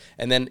side.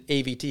 And then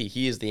AVT,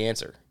 he is the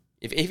answer.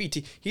 If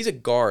AVT, he's a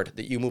guard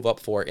that you move up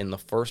for in the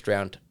first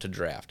round to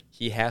draft.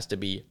 He has to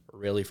be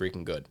really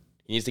freaking good.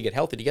 He needs to get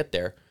healthy to get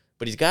there,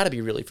 but he's got to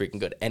be really freaking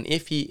good. And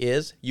if he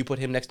is, you put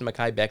him next to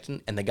Mekhi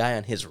Becton and the guy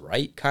on his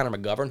right, Connor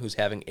McGovern, who's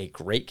having a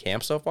great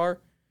camp so far,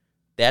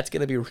 that's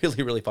going to be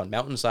really, really fun.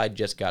 Mountainside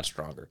just got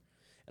stronger.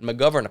 And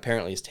McGovern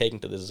apparently is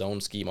taking to the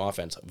zone scheme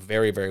offense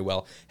very, very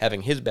well,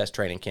 having his best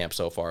training camp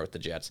so far with the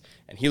Jets,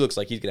 and he looks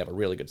like he's going to have a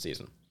really good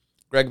season.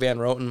 Greg Van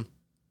Roten,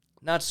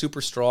 not super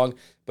strong,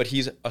 but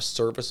he's a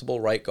serviceable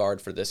right guard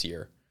for this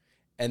year.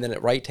 And then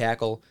at right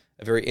tackle,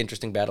 a very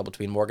interesting battle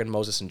between Morgan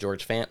Moses and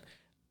George Fant.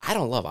 I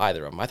don't love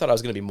either of them. I thought I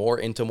was going to be more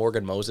into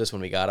Morgan Moses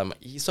when we got him.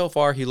 So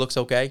far, he looks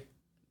okay.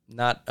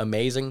 Not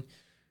amazing.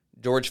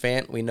 George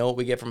Fant, we know what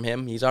we get from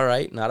him. He's all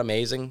right, not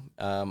amazing.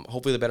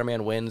 Hopefully the better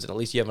man wins, and at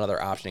least you have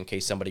another option in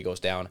case somebody goes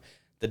down.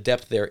 The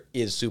depth there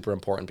is super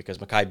important because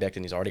Mekhi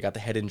Becton, he's already got the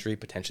head injury,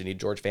 potentially need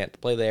George Fant to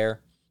play there.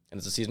 And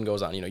as the season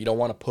goes on, you don't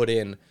want to put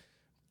in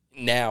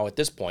now at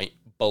this point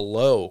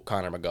below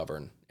Connor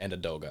McGovern and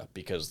Adoga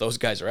because those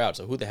guys are out.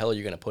 So who the hell are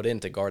you going to put in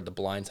to guard the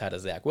blind side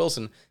of Zach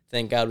Wilson?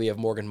 Thank God we have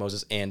Morgan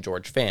Moses and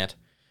George Fant.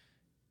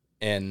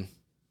 And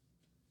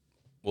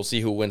we'll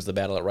see who wins the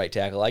battle at right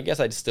tackle. I guess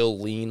I'd still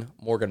lean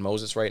Morgan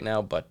Moses right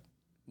now, but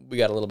we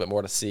got a little bit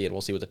more to see, and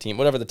we'll see what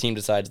whatever the team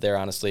decides there,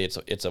 honestly,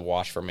 it's a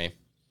wash for me.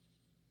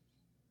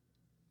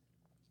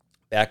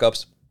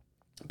 Backups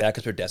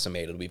are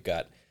decimated. We've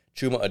got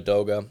Chuma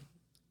Adoga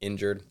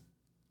injured,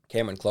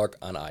 Cameron Clark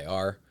on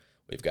IR.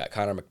 We've got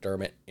Connor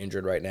McDermott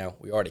injured right now.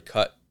 We already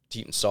cut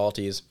Teton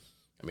Salties.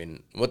 I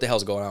mean, what the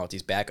hell's going on with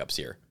these backups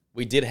here?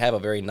 We did have a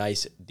very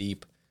nice,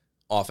 deep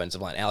offensive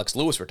line. Alex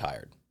Lewis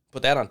retired.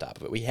 Put that on top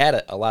of it. We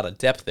had a lot of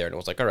depth there, and it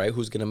was like, all right,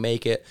 who's going to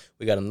make it?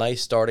 We got a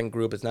nice starting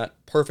group. It's not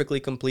perfectly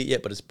complete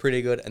yet, but it's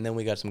pretty good. And then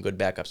we got some good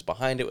backups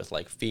behind it with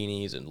like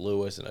Feeney's and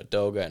Lewis and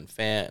Adoga and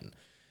Fant. And,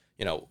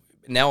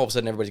 now all of a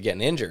sudden everybody's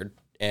getting injured,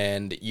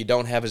 and you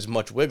don't have as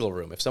much wiggle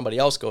room. If somebody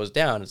else goes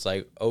down, it's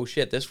like, oh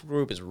shit, this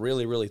group is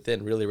really, really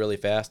thin, really, really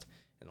fast.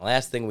 And the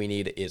last thing we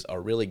need is a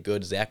really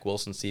good Zach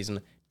Wilson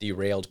season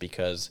derailed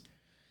because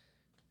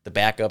the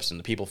backups and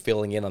the people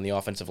filling in on the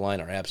offensive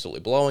line are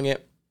absolutely blowing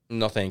it.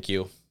 No, thank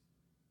you.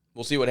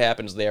 We'll see what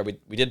happens there. We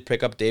did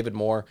pick up David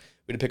Moore.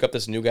 We did pick up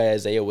this new guy,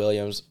 Isaiah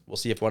Williams. We'll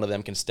see if one of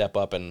them can step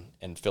up and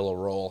fill a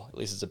role, at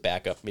least as a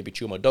backup. Maybe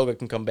Chuma Adoga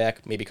can come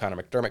back. Maybe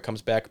Connor McDermott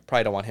comes back.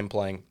 Probably don't want him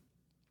playing.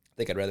 I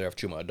think I'd rather have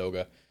Chuma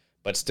Adoga,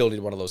 but still need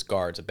one of those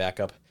guards, a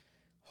backup,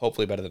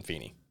 hopefully better than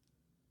Feeney.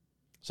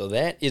 So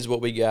that is what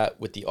we got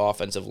with the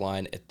offensive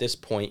line at this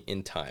point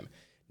in time.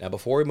 Now,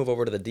 before we move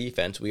over to the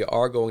defense, we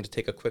are going to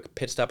take a quick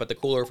pit stop at the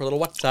cooler for a little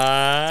What's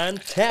on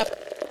Tap.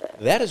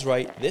 That is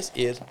right. This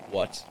is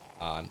What's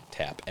on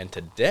Tap. And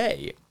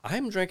today,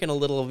 I'm drinking a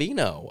little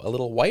vino, a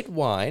little white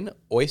wine,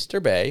 Oyster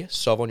Bay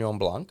Sauvignon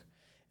Blanc,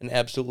 an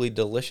absolutely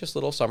delicious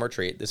little summer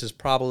treat. This is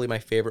probably my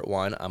favorite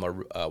wine. I'm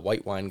a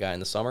white wine guy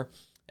in the summer,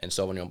 and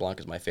Sauvignon Blanc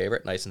is my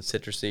favorite. Nice and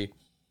citrusy.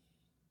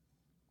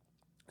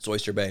 It's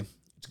Oyster Bay.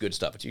 It's good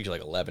stuff. It's usually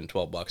like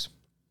 $11-12.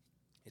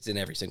 It's in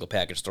every single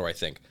package store, I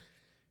think.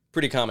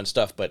 Pretty common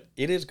stuff, but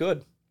it is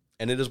good,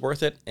 and it is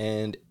worth it,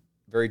 and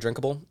very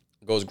drinkable.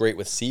 Goes great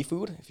with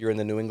seafood if you're in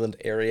the New England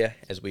area,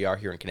 as we are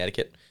here in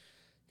Connecticut.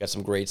 Got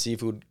some great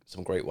seafood,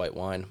 some great white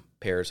wine.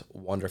 Pairs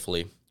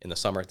wonderfully in the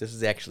summer. This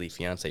is actually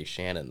fiancée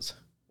Shannon's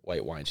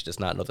white wine. She does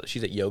not know that.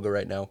 She's at yoga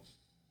right now.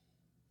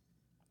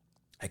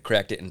 I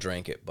cracked it and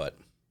drank it, but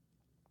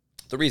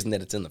the reason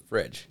that it's in the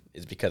fridge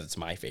is because it's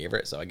my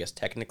favorite, so I guess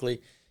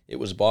technically it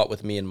was bought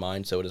with me in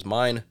mind, so it is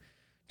mine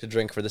to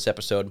drink for this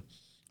episode.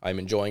 I'm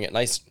enjoying it.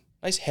 Nice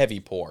heavy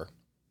pour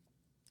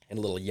in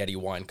a little Yeti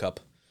wine cup.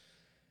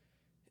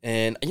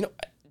 And,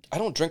 I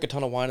don't drink a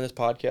ton of wine in this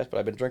podcast, but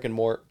I've been drinking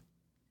more.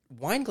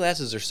 Wine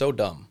glasses are so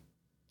dumb.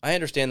 I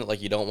understand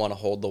that, you don't want to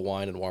hold the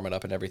wine and warm it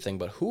up and everything,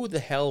 but who the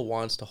hell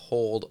wants to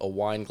hold a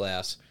wine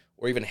glass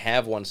or even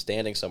have one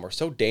standing somewhere?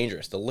 So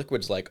dangerous. The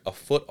liquid's like a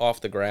foot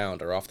off the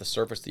ground or off the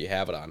surface that you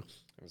have it on.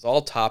 It's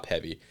all top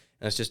heavy,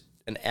 and it's just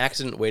an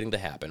accident waiting to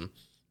happen.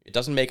 It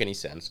doesn't make any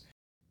sense.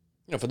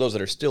 For those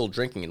that are still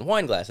drinking in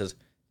wine glasses,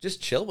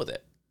 just chill with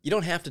it. You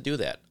don't have to do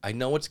that. I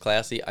know it's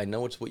classy. I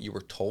know it's what you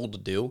were told to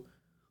do,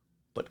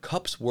 but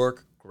cups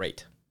work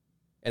great.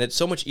 And it's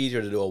so much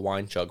easier to do a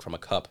wine chug from a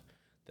cup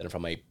than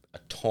from a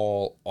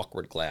tall,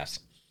 awkward glass.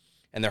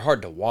 And they're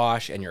hard to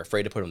wash, and you're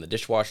afraid to put them in the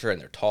dishwasher,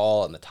 and they're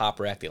tall, and the top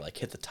rack, they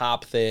hit the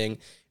top thing,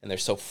 and they're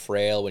so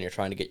frail when you're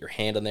trying to get your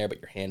hand in there,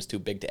 but your hand's too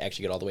big to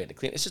actually get all the way to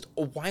clean. It's just,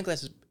 a wine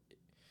glass is...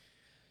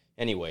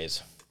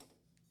 Anyways,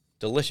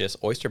 delicious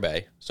Oyster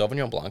Bay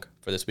Sauvignon Blanc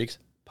for this week's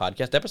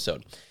podcast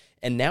episode.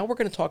 And now we're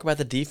going to talk about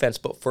the defense,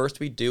 but first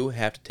we do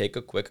have to take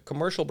a quick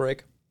commercial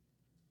break.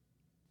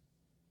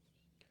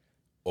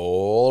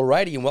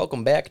 Alrighty, and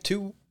welcome back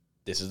to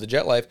This is the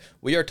Jet Life.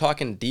 We are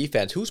talking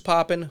defense. Who's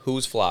popping?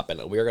 Who's flopping?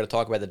 We are going to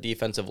talk about the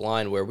defensive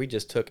line where we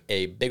just took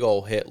a big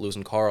old hit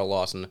losing Carl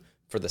Lawson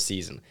for the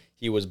season.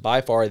 He was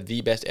by far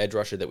the best edge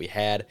rusher that we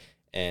had,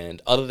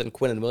 and other than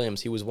Quinnen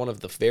Williams, he was one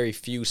of the very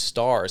few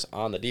stars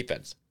on the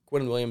defense.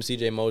 Quinnen Williams,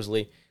 C.J.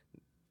 Mosley,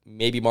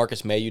 maybe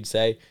Marcus May, you'd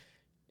say,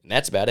 and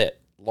that's about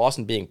it.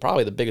 Lawson being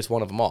probably the biggest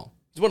one of them all.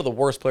 He's one of the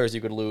worst players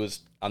you could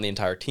lose on the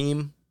entire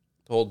team.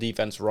 The whole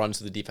defense runs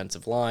to the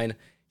defensive line.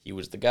 He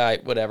was the guy,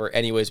 whatever.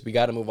 Anyways, we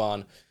got to move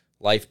on.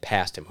 Life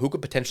passed him. Who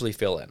could potentially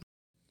fill in?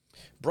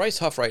 Bryce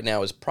Huff right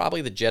now is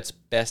probably the Jets'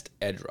 best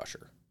edge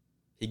rusher.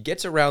 He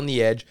gets around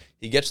the edge.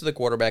 He gets to the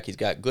quarterback. He's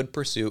got good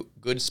pursuit,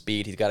 good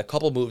speed. He's got a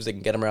couple moves that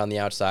can get him around the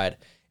outside,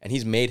 and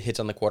he's made hits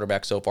on the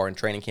quarterback so far in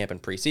training camp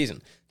and preseason.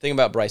 The thing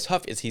about Bryce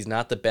Huff is he's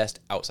not the best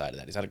outside of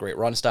that. He's not a great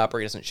run stopper.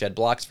 He doesn't shed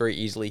blocks very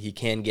easily. He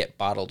can get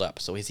bottled up.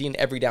 So is he an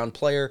every down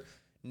player?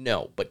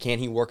 No, but can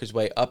he work his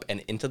way up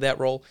and into that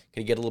role?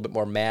 Can he get a little bit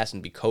more mass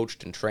and be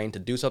coached and trained to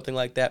do something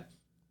like that?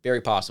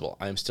 Very possible.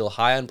 I am still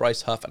high on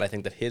Bryce Huff, and I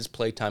think that his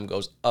play time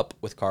goes up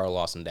with Carl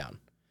Lawson down.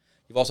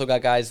 You've also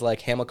got guys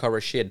like Hamilcar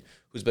Rashid,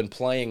 who's been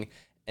playing,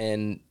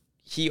 and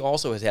he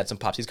also has had some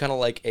pops. He's kind of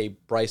like a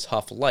Bryce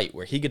Huff light,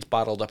 where he gets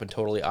bottled up and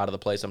totally out of the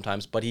play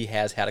sometimes, but he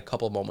has had a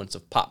couple moments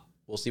of pop.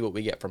 We'll see what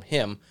we get from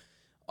him.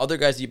 Other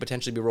guys that you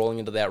potentially be rolling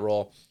into that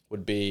role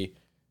would be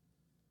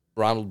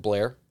Ronald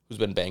Blair, who's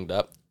been banged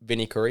up.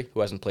 Vinny Curry,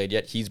 who hasn't played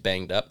yet, he's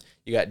banged up.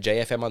 You got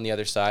JFM on the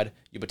other side.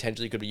 You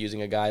potentially could be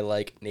using a guy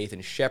like Nathan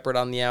Shepard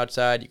on the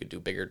outside. You could do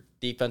bigger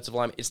defensive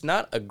line. It's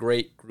not a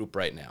great group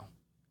right now.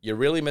 You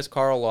really miss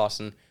Carl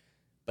Lawson,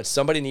 but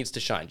somebody needs to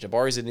shine.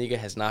 Jabari Zuniga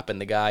has not been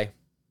the guy.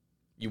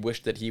 You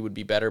wish that he would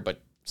be better,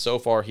 but so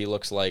far he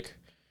looks like,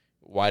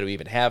 why do we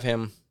even have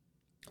him?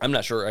 I'm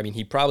not sure. I mean,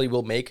 he probably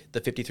will make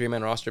the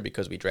 53-man roster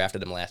because we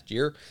drafted him last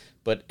year,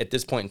 but at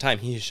this point in time,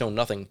 he has shown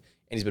nothing,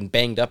 and he's been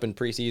banged up in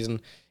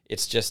preseason.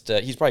 It's just,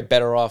 he's probably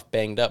better off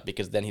banged up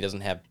because then he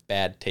doesn't have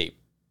bad tape.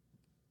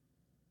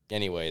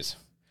 Anyways,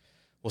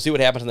 we'll see what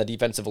happens on the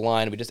defensive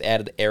line. We just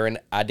added Aaron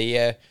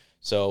Adia,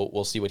 so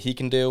we'll see what he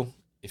can do.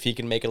 If he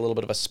can make a little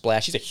bit of a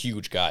splash, he's a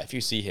huge guy. If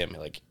you see him,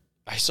 like,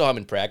 I saw him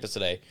in practice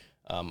today,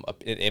 an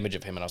image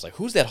of him, and I was like,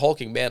 who's that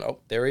hulking man? Oh,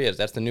 there he is.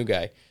 That's the new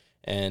guy.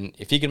 And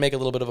if he can make a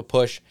little bit of a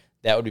push,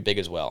 that would be big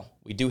as well.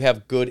 We do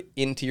have good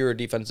interior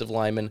defensive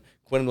linemen.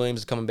 Quinn Williams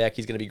is coming back.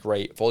 He's going to be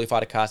great. Foley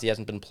Fatukasi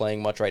hasn't been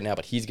playing much right now,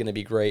 but he's going to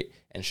be great.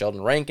 And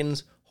Sheldon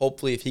Rankins,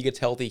 hopefully, if he gets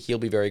healthy, he'll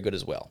be very good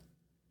as well.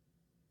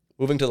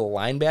 Moving to the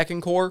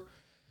linebacking core,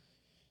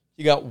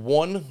 you got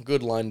one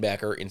good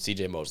linebacker in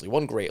C.J. Mosley.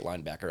 One great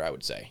linebacker, I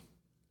would say.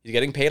 He's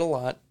getting paid a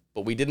lot,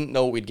 but we didn't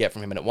know what we'd get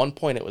from him. And at one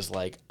point, it was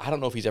like, I don't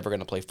know if he's ever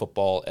going to play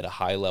football at a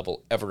high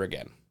level ever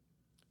again.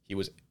 He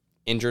was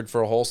injured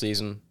for a whole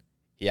season.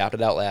 He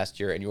opted out last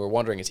year, and you were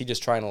wondering, is he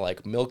just trying to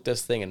like milk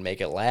this thing and make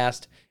it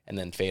last and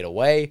then fade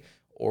away?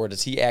 Or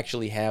does he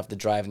actually have the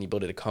drive and the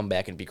ability to come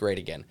back and be great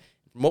again?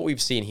 From what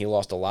we've seen, he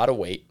lost a lot of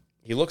weight.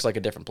 He looks like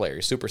a different player.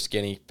 He's super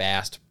skinny,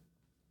 fast,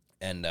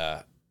 and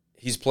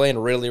he's playing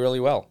really, really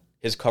well.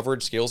 His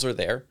coverage skills are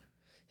there.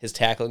 His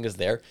tackling is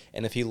there.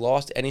 And if he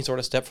lost any sort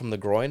of step from the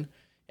groin,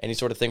 any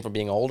sort of thing from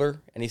being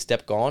older, any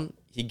step gone,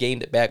 he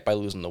gained it back by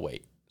losing the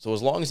weight. So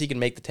as long as he can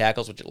make the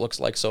tackles, which it looks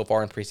like so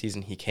far in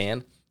preseason he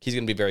can, he's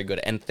going to be very good.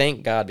 And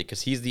thank God,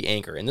 because he's the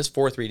anchor. In this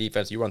 4-3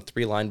 defense, you run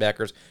 3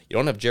 linebackers. You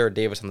don't have Jared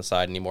Davis on the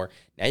side anymore.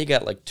 Now you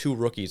got like 2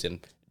 rookies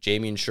in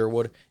Jamie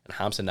Sherwood and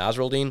Hamza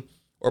Nasruddin,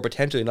 or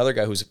potentially another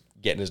guy who's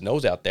getting his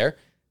nose out there,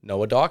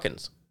 Noah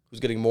Dawkins, who's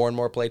getting more and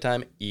more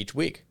playtime each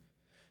week.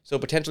 So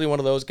potentially one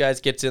of those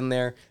guys gets in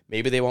there.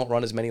 Maybe they won't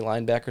run as many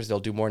linebackers. They'll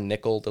do more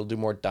nickel. They'll do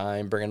more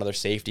dime, bring another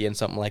safety in,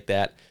 something like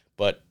that.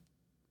 But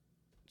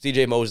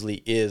C.J.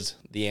 Mosley is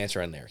the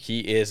answer in there.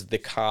 He is the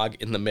cog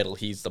in the middle.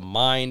 He's the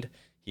mind.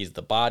 He's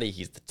the body.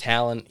 He's the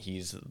talent.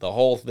 He's the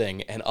whole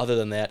thing. And other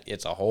than that,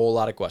 it's a whole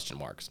lot of question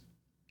marks.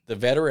 The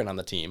veteran on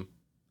the team,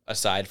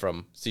 aside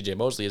from C.J.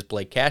 Mosley, is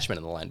Blake Cashman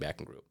in the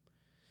linebacking group.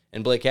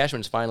 And Blake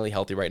Cashman is finally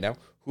healthy right now.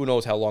 Who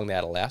knows how long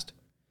that'll last.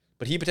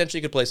 But he potentially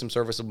could play some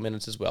serviceable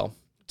minutes as well.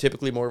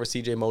 Typically more of a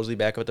C.J. Mosley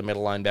back up at the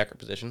middle linebacker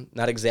position.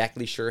 Not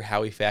exactly sure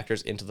how he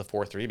factors into the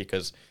 4-3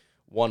 because,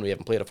 1, we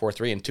haven't played a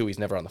 4-3, and 2, he's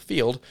never on the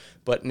field.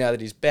 But now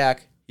that he's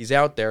back, he's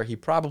out there. He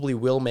probably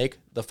will make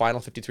the final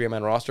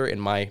 53-man roster in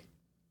my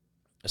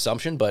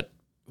assumption, but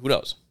who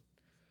knows?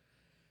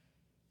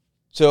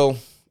 So,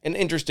 an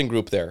interesting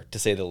group there, to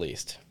say the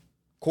least.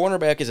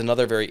 Cornerback is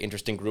another very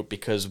interesting group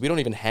because we don't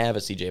even have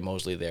a C.J.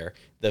 Mosley there.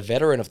 The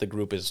veteran of the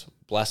group is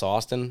Bless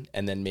Austin,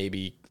 and then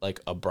maybe like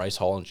a Bryce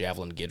Hall and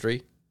Javelin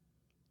Guidry.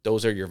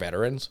 Those are your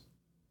veterans.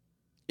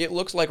 It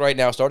looks like right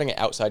now, starting at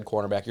outside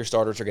cornerback, your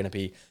starters are going to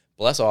be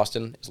Bless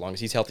Austin, as long as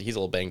he's healthy. He's a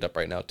little banged up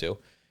right now, too,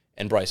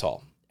 and Bryce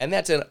Hall. And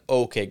that's an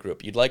okay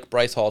group. You'd like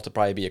Bryce Hall to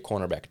probably be a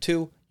cornerback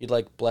 2. You'd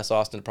like Bless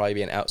Austin to probably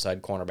be an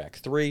outside cornerback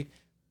 3.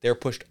 They're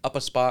pushed up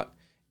a spot,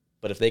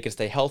 but if they can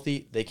stay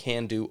healthy, they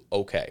can do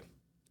okay,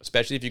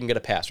 especially if you can get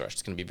a pass rush.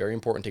 It's going to be very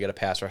important to get a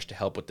pass rush to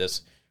help with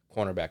this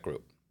cornerback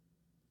group.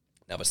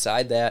 Now,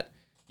 beside that,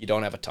 you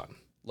don't have a ton.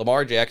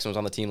 Lamar Jackson was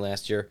on the team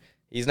last year.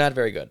 He's not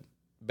very good.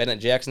 Bennett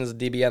Jackson is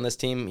the DB on this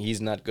team.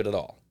 He's not good at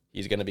all.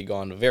 He's going to be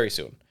gone very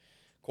soon.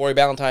 Corey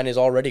Ballantyne is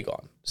already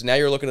gone. So now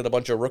you're looking at a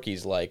bunch of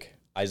rookies like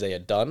Isaiah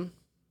Dunn,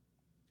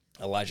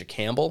 Elijah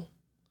Campbell.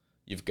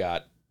 You've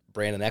got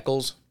Brandon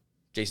Eccles,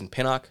 Jason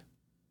Pinnock,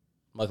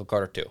 Michael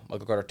Carter 2.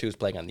 Michael Carter 2 is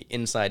playing on the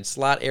inside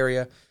slot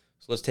area,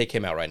 so let's take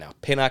him out right now.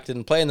 Pinnock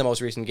didn't play in the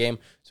most recent game,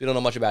 so we don't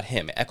know much about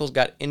him. Eccles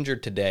got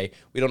injured today.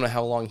 We don't know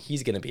how long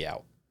he's going to be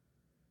out.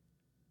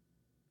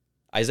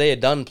 Isaiah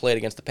Dunn played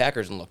against the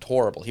Packers and looked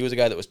horrible. He was a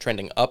guy that was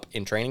trending up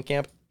in training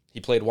camp. He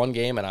played one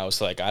game, and I was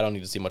like, I don't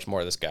need to see much more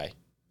of this guy.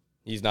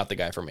 He's not the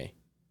guy for me.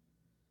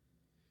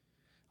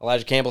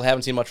 Elijah Campbell,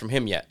 haven't seen much from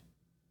him yet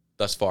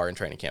thus far in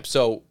training camp.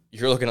 So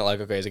you're looking at like,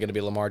 okay, is it going to be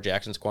Lamar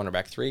Jackson's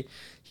cornerback 3?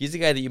 He's the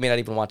guy that you may not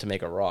even want to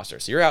make a roster.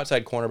 So your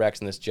outside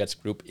cornerbacks in this Jets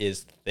group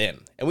is thin.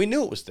 And we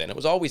knew it was thin. It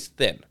was always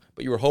thin.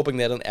 But you were hoping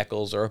that an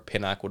Eccles or a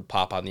Pinnock would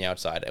pop on the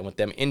outside. And with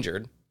them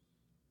injured,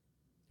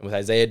 and with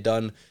Isaiah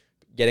Dunn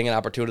getting an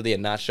opportunity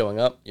and not showing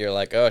up, you're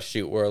like, oh,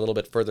 shoot, we're a little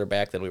bit further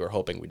back than we were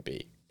hoping we'd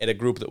be in a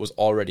group that was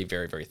already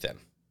very, very thin.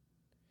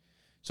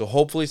 So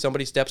hopefully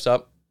somebody steps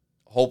up.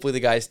 Hopefully the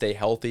guys stay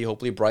healthy.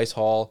 Hopefully Bryce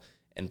Hall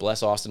and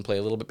Bless Austin play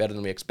a little bit better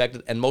than we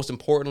expected. And most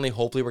importantly,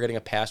 hopefully we're getting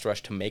a pass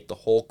rush to make the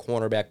whole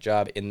cornerback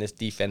job in this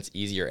defense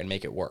easier and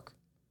make it work.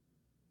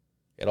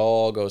 It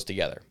all goes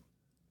together.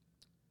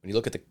 When you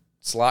look at the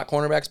slot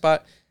cornerback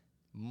spot,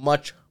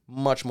 much,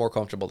 much more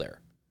comfortable there.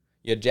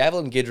 You had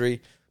Javelin Guidry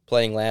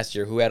playing last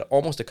year, who had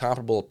almost a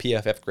comparable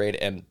PFF grade,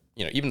 and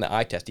even the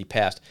eye test he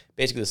passed,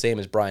 basically the same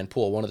as Brian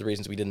Poole. One of the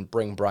reasons we didn't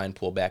bring Brian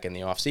Poole back in the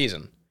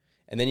offseason.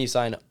 And then you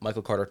sign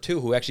Michael Carter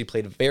 2, who actually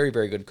played very,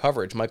 very good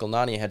coverage. Michael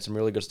Nania had some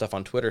really good stuff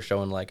on Twitter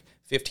showing like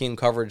 15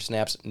 coverage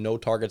snaps, no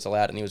targets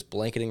allowed, and he was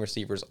blanketing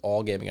receivers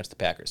all game against the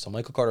Packers. So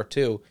Michael Carter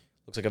 2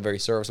 looks like a very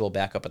serviceable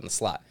backup in the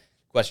slot.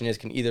 Question is,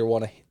 can either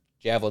one of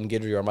Javelin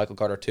Guidry or Michael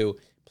Carter 2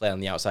 play on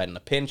the outside in a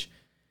pinch?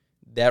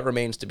 That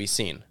remains to be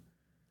seen.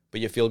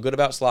 But you feel good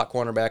about slot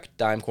cornerback,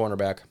 dime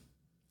cornerback.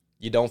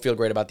 You don't feel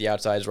great about the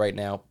outsides right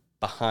now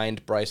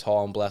behind Bryce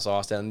Hall and Bless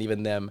Austin, and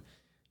even them,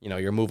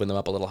 you're moving them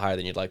up a little higher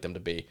than you'd like them to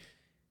be.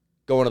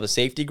 Going to the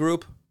safety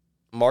group,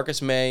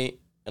 Marcus May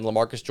and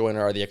LaMarcus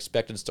Joyner are the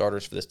expected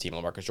starters for this team.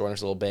 LaMarcus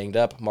Joyner's a little banged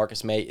up.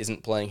 Marcus May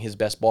isn't playing his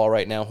best ball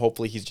right now.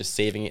 Hopefully he's just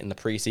saving it in the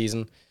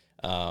preseason.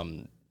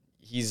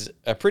 He's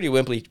a pretty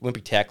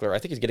wimpy tackler. I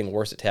think he's getting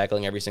worse at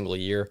tackling every single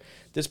year.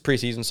 This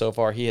preseason so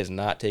far, he has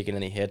not taken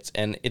any hits,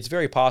 and it's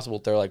very possible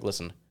that they're like,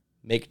 listen,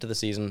 make it to the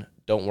season.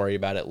 Don't worry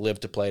about it. Live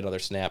to play another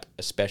snap,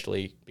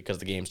 especially because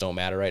the games don't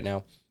matter right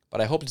now.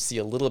 But I hope to see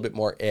a little bit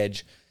more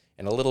edge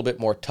and a little bit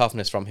more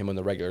toughness from him when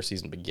the regular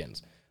season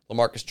begins.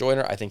 LaMarcus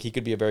Joyner, I think he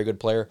could be a very good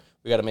player.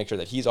 We got to make sure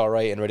that he's all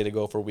right and ready to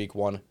go for week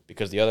 1,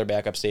 because the other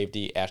backup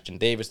safety, Ashton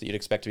Davis, that you'd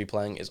expect to be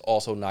playing, is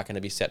also not going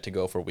to be set to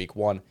go for week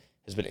 1,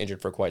 has been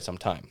injured for quite some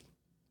time.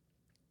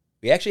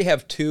 We actually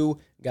have 2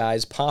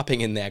 guys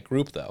popping in that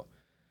group, though.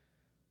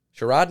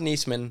 Sherrod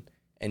Niesman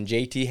and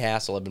JT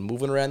Hassel have been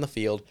moving around the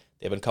field.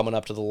 They've been coming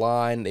up to the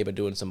line. They've been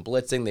doing some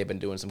blitzing. They've been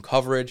doing some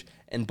coverage,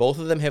 and both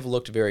of them have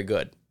looked very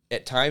good.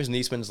 At times,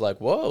 Niesman's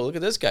like, whoa, look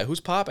at this guy. Who's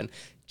popping?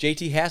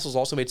 JT Hassel's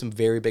also made some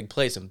very big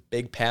plays, some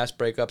big pass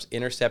breakups,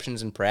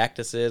 interceptions in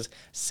practices,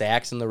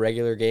 sacks in the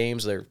regular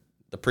games, the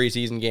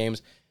preseason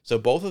games. So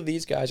both of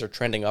these guys are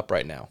trending up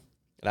right now.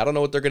 And I don't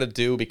know what they're going to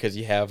do, because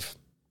you have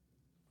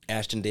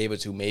Ashton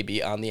Davis, who may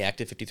be on the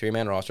active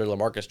 53-man roster,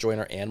 LaMarcus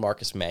Joyner and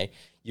Marcus May.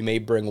 You may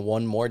bring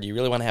one more. Do you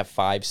really want to have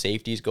 5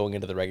 safeties going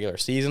into the regular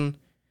season?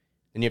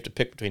 Then you have to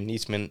pick between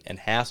Niesman and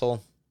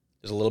Hassel.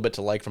 There's a little bit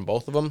to like from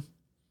both of them.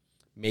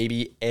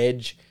 Maybe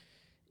edge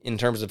in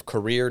terms of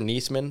career,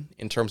 Niesman.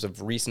 In terms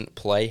of recent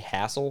play,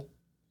 Hassel.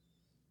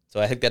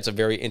 So I think that's a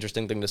very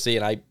interesting thing to see,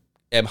 and I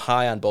am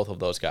high on both of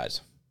those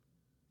guys.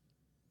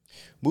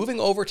 Moving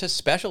over to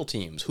special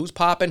teams. Who's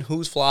popping?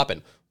 Who's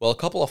flopping? Well, a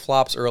couple of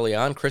flops early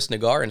on. Chris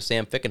Nagar and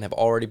Sam Ficken have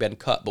already been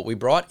cut, but we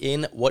brought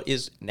in what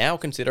is now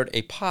considered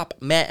a pop.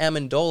 Matt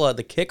Amendola,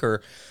 the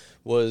kicker,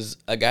 was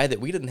a guy that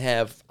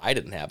I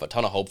didn't have a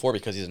ton of hope for,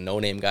 because he's a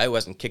no-name guy who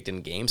hasn't kicked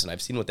in games, and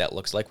I've seen what that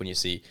looks like when you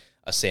see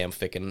a Sam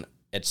Ficken,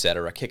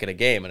 etc., kicking a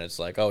game, and it's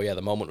like, oh yeah,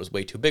 the moment was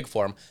way too big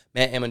for him.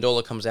 Matt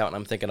Amendola comes out, and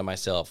I'm thinking to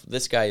myself,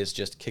 this guy is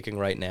just kicking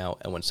right now,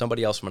 and when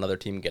somebody else from another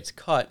team gets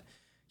cut,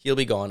 he'll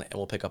be gone, and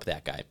we'll pick up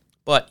that guy.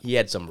 But he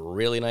had some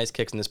really nice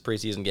kicks in this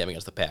preseason game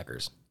against the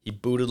Packers. He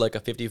booted like a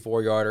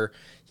 54-yarder.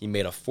 He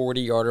made a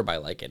 40-yarder by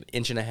like an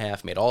inch and a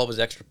half, made all of his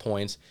extra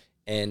points,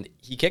 and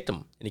he kicked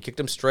them. And he kicked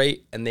them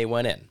straight, and they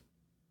went in.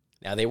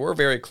 Now, they were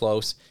very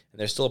close, and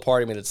there's still a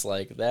part of me that's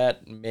like,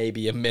 that may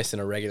be a miss in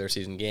a regular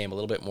season game. A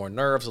little bit more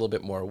nerves, a little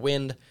bit more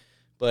wind.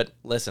 But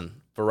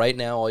listen, for right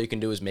now, all you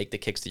can do is make the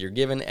kicks that you're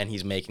given, and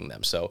he's making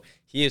them. So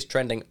he is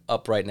trending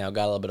up right now,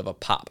 got a little bit of a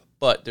pop.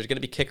 But there's going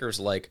to be kickers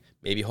like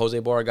maybe Jose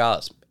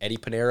Borregales. Eddie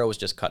Pinero was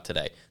just cut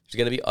today. There's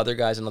going to be other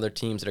guys on other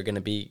teams that are going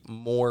to be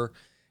more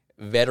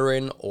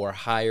veteran or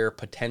higher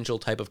potential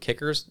type of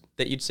kickers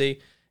that you'd see.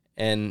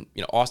 And,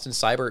 Austin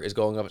Seibert is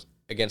going up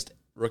against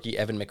rookie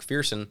Evan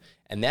McPherson,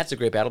 and that's a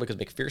great battle because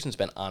McPherson's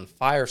been on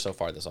fire so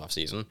far this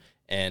offseason,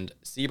 and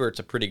Seibert's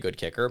a pretty good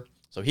kicker.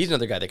 So he's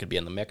another guy that could be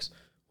in the mix.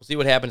 We'll see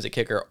what happens at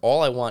kicker.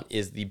 All I want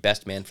is the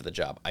best man for the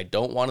job. I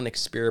don't want an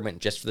experiment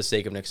just for the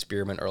sake of an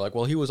experiment, or like,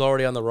 well, he was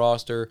already on the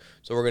roster,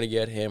 so we're going to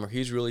get him, or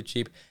he's really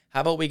cheap.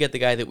 How about we get the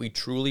guy that we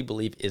truly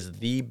believe is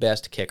the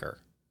best kicker?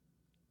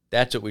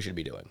 That's what we should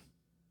be doing.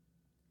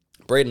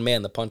 Braden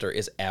Mann, the punter,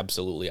 is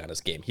absolutely on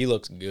his game. He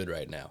looks good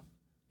right now.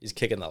 He's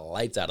kicking the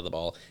lights out of the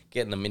ball,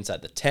 getting them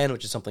inside the 10,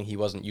 which is something he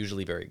wasn't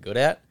usually very good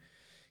at.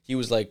 He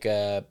was like,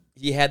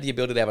 he had the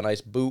ability to have a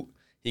nice boot.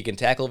 He can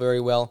tackle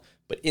very well,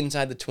 but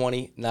inside the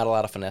 20, not a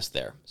lot of finesse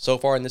there. So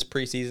far in this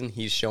preseason,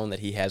 he's shown that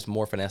he has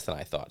more finesse than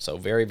I thought. So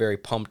very, very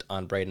pumped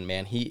on Braden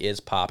Mann. He is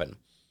popping.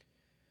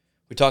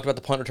 We talked about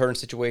the punt return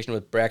situation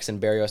with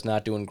Braxton Berrios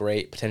not doing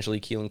great, potentially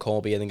Keelan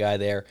Cole being the guy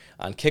there.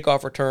 On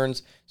kickoff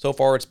returns, so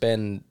far it's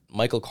been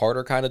Michael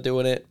Carter kind of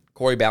doing it.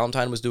 Corey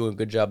Ballantyne was doing a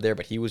good job there,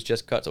 but he was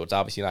just cut, so it's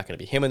obviously not going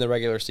to be him in the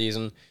regular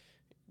season.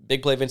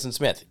 Big play Vincent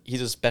Smith.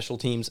 He's a special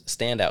teams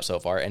standout so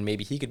far, and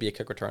maybe he could be a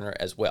kick returner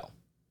as well.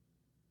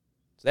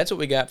 So that's what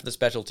we got for the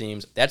special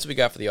teams. That's what we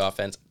got for the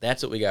offense.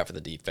 That's what we got for the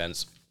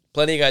defense.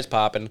 Plenty of guys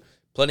popping.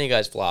 Plenty of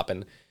guys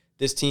flopping.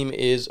 This team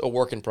is a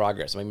work in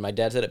progress. I mean, my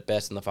dad said it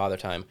best in the Father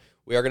Time.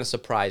 We are going to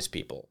surprise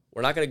people.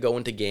 We're not going to go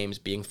into games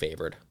being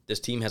favored. This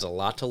team has a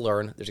lot to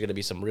learn. There's going to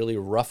be some really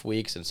rough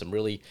weeks and some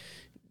really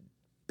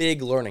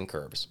big learning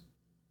curves.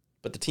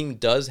 But the team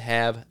does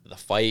have the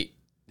fight.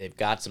 They've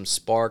got some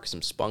spark,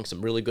 some spunk,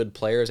 some really good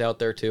players out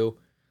there too,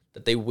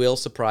 that they will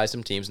surprise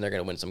some teams and they're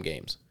going to win some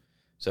games.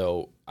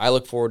 So I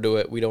look forward to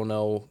it. We don't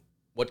know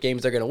what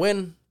games they're going to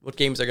win, what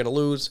games they're going to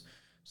lose.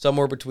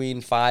 Somewhere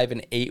between 5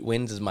 and 8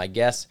 wins is my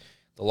guess.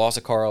 The loss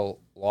of Carl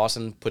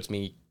Lawson puts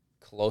me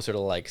closer to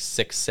like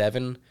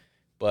 6-7,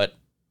 but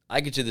I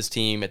could see this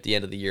team at the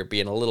end of the year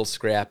being a little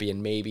scrappy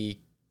and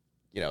maybe,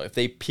 if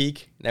they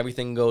peak and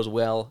everything goes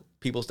well,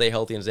 people stay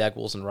healthy and Zach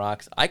Wilson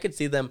rocks, I could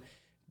see them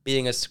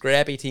being a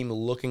scrappy team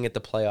looking at the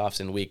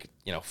playoffs in week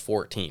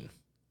 14.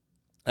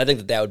 I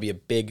think that would be a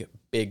big,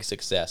 big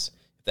success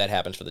if that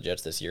happens for the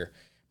Jets this year.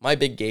 My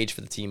big gauge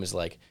for the team is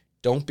like,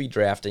 don't be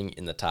drafting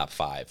in the top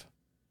 5.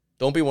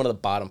 Don't be one of the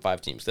bottom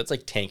 5 teams. That's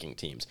like tanking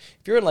teams.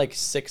 If you're in like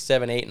 6,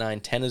 7, 8, 9,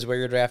 10 is where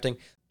you're drafting,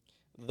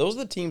 those are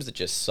the teams that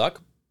just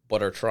suck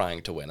but are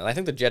trying to win. And I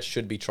think the Jets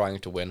should be trying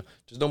to win.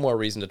 There's no more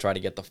reason to try to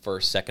get the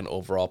first, second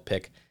overall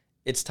pick.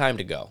 It's time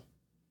to go.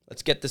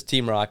 Let's get this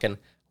team rocking.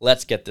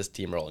 Let's get this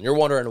team rolling. You're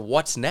wondering,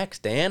 what's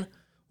next, Dan?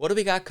 What do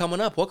we got coming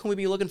up? What can we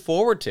be looking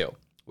forward to?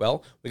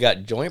 Well, we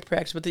got joint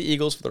practice with the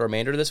Eagles for the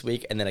remainder of this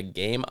week, and then a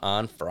game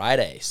on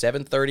Friday,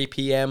 7:30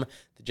 p.m.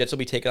 The Jets will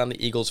be taking on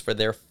the Eagles for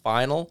their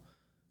final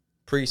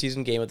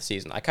preseason game of the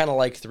season. I kind of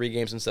like 3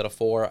 games instead of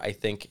 4. I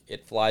think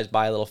it flies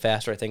by a little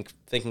faster. I think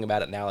thinking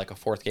about it now, like a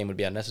 4th game would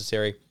be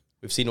unnecessary.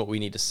 We've seen what we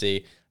need to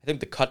see. I think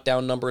the cut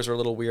down numbers are a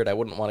little weird. I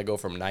wouldn't want to go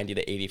from 90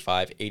 to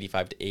 85,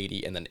 85 to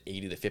 80, and then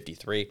 80 to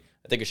 53.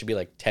 I think it should be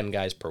like 10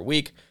 guys per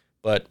week,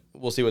 but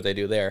we'll see what they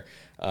do there.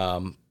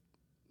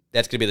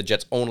 That's going to be the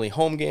Jets' only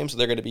home game, so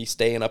they're going to be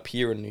staying up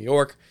here in New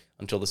York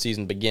until the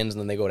season begins, and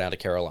then they go down to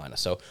Carolina.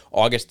 So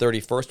August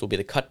 31st will be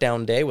the cut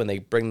down day when they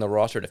bring the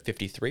roster to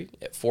 53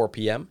 at 4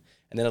 p.m.,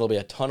 and then it'll be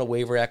a ton of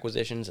waiver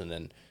acquisitions and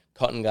then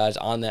cutting guys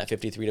on that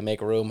 53 to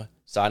make room,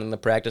 signing the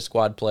practice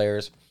squad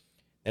players.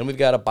 Then we've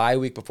got a bye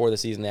week before the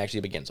season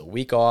actually begins, a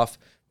week off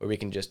where we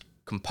can just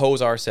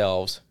compose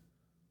ourselves.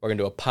 We're going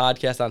to do a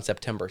podcast on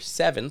September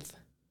 7th.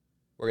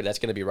 That's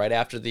going to be right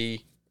after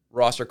the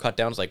roster cut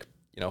downs, like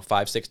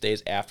 5-6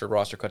 days after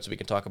roster cuts, so we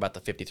can talk about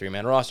the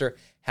 53-man roster,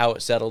 how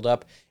it settled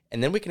up,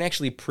 and then we can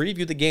actually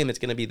preview the game that's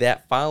going to be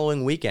that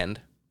following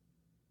weekend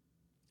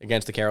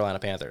against the Carolina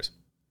Panthers.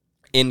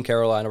 In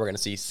Carolina, we're going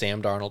to see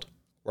Sam Darnold.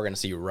 We're going to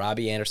see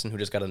Robbie Anderson, who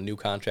just got a new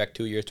contract,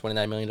 2 years,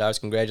 $29 million.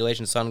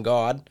 Congratulations, son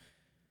God.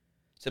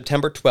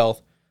 September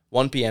 12th,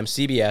 1 p.m.,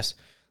 CBS.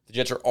 The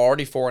Jets are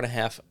already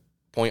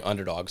 4.5-point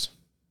underdogs,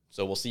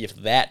 so we'll see if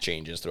that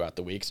changes throughout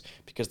the weeks,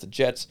 because the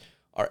Jets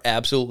are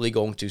absolutely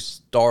going to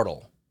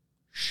startle,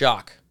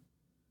 shock,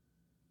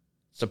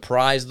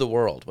 surprise the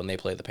world when they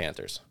play the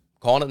Panthers.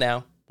 Calling it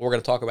now. We're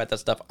going to talk about that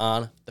stuff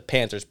on the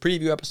Panthers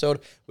preview episode,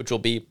 which will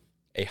be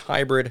a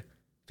hybrid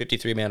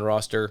 53-man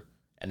roster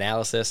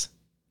analysis,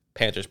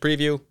 Panthers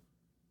preview,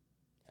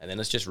 and then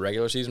it's just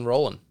regular season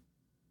rolling.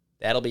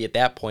 That'll be at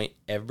that point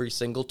every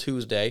single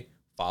Tuesday,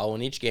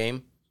 following each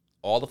game,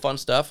 all the fun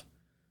stuff,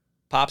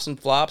 pops and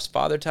flops,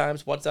 father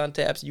times, what's on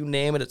taps, you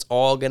name it, it's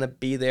all going to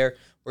be there.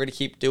 We're going to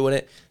keep doing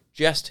it.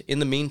 Just in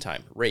the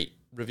meantime, rate,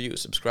 review,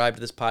 subscribe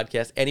to this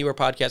podcast anywhere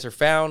podcasts are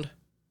found.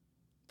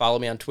 Follow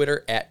me on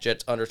Twitter at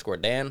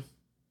Jets_Dan,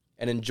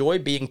 and enjoy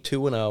being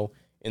 2-0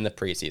 in the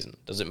preseason.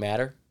 Does it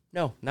matter?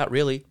 No, not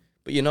really.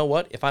 But you know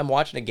what? If I'm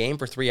watching a game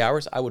for 3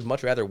 hours, I would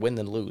much rather win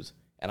than lose.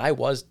 And I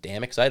was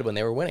damn excited when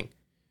they were winning.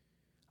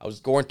 I was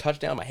scoring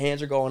touchdown. My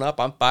hands are going up.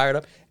 I'm fired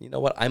up. You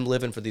know what? I'm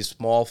living for these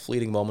small,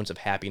 fleeting moments of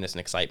happiness and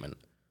excitement.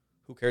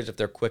 Who cares if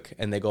they're quick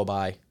and they go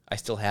by? I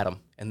still had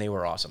them, and they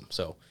were awesome.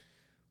 So,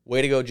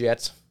 way to go,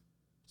 Jets.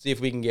 See if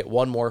we can get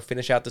one more,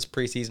 finish out this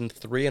preseason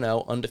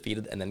 3-0,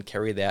 undefeated, and then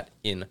carry that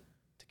in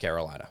to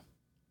Carolina.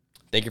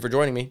 Thank you for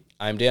joining me.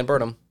 I'm Dan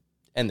Burnham,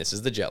 and this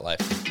is The Jet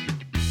Life.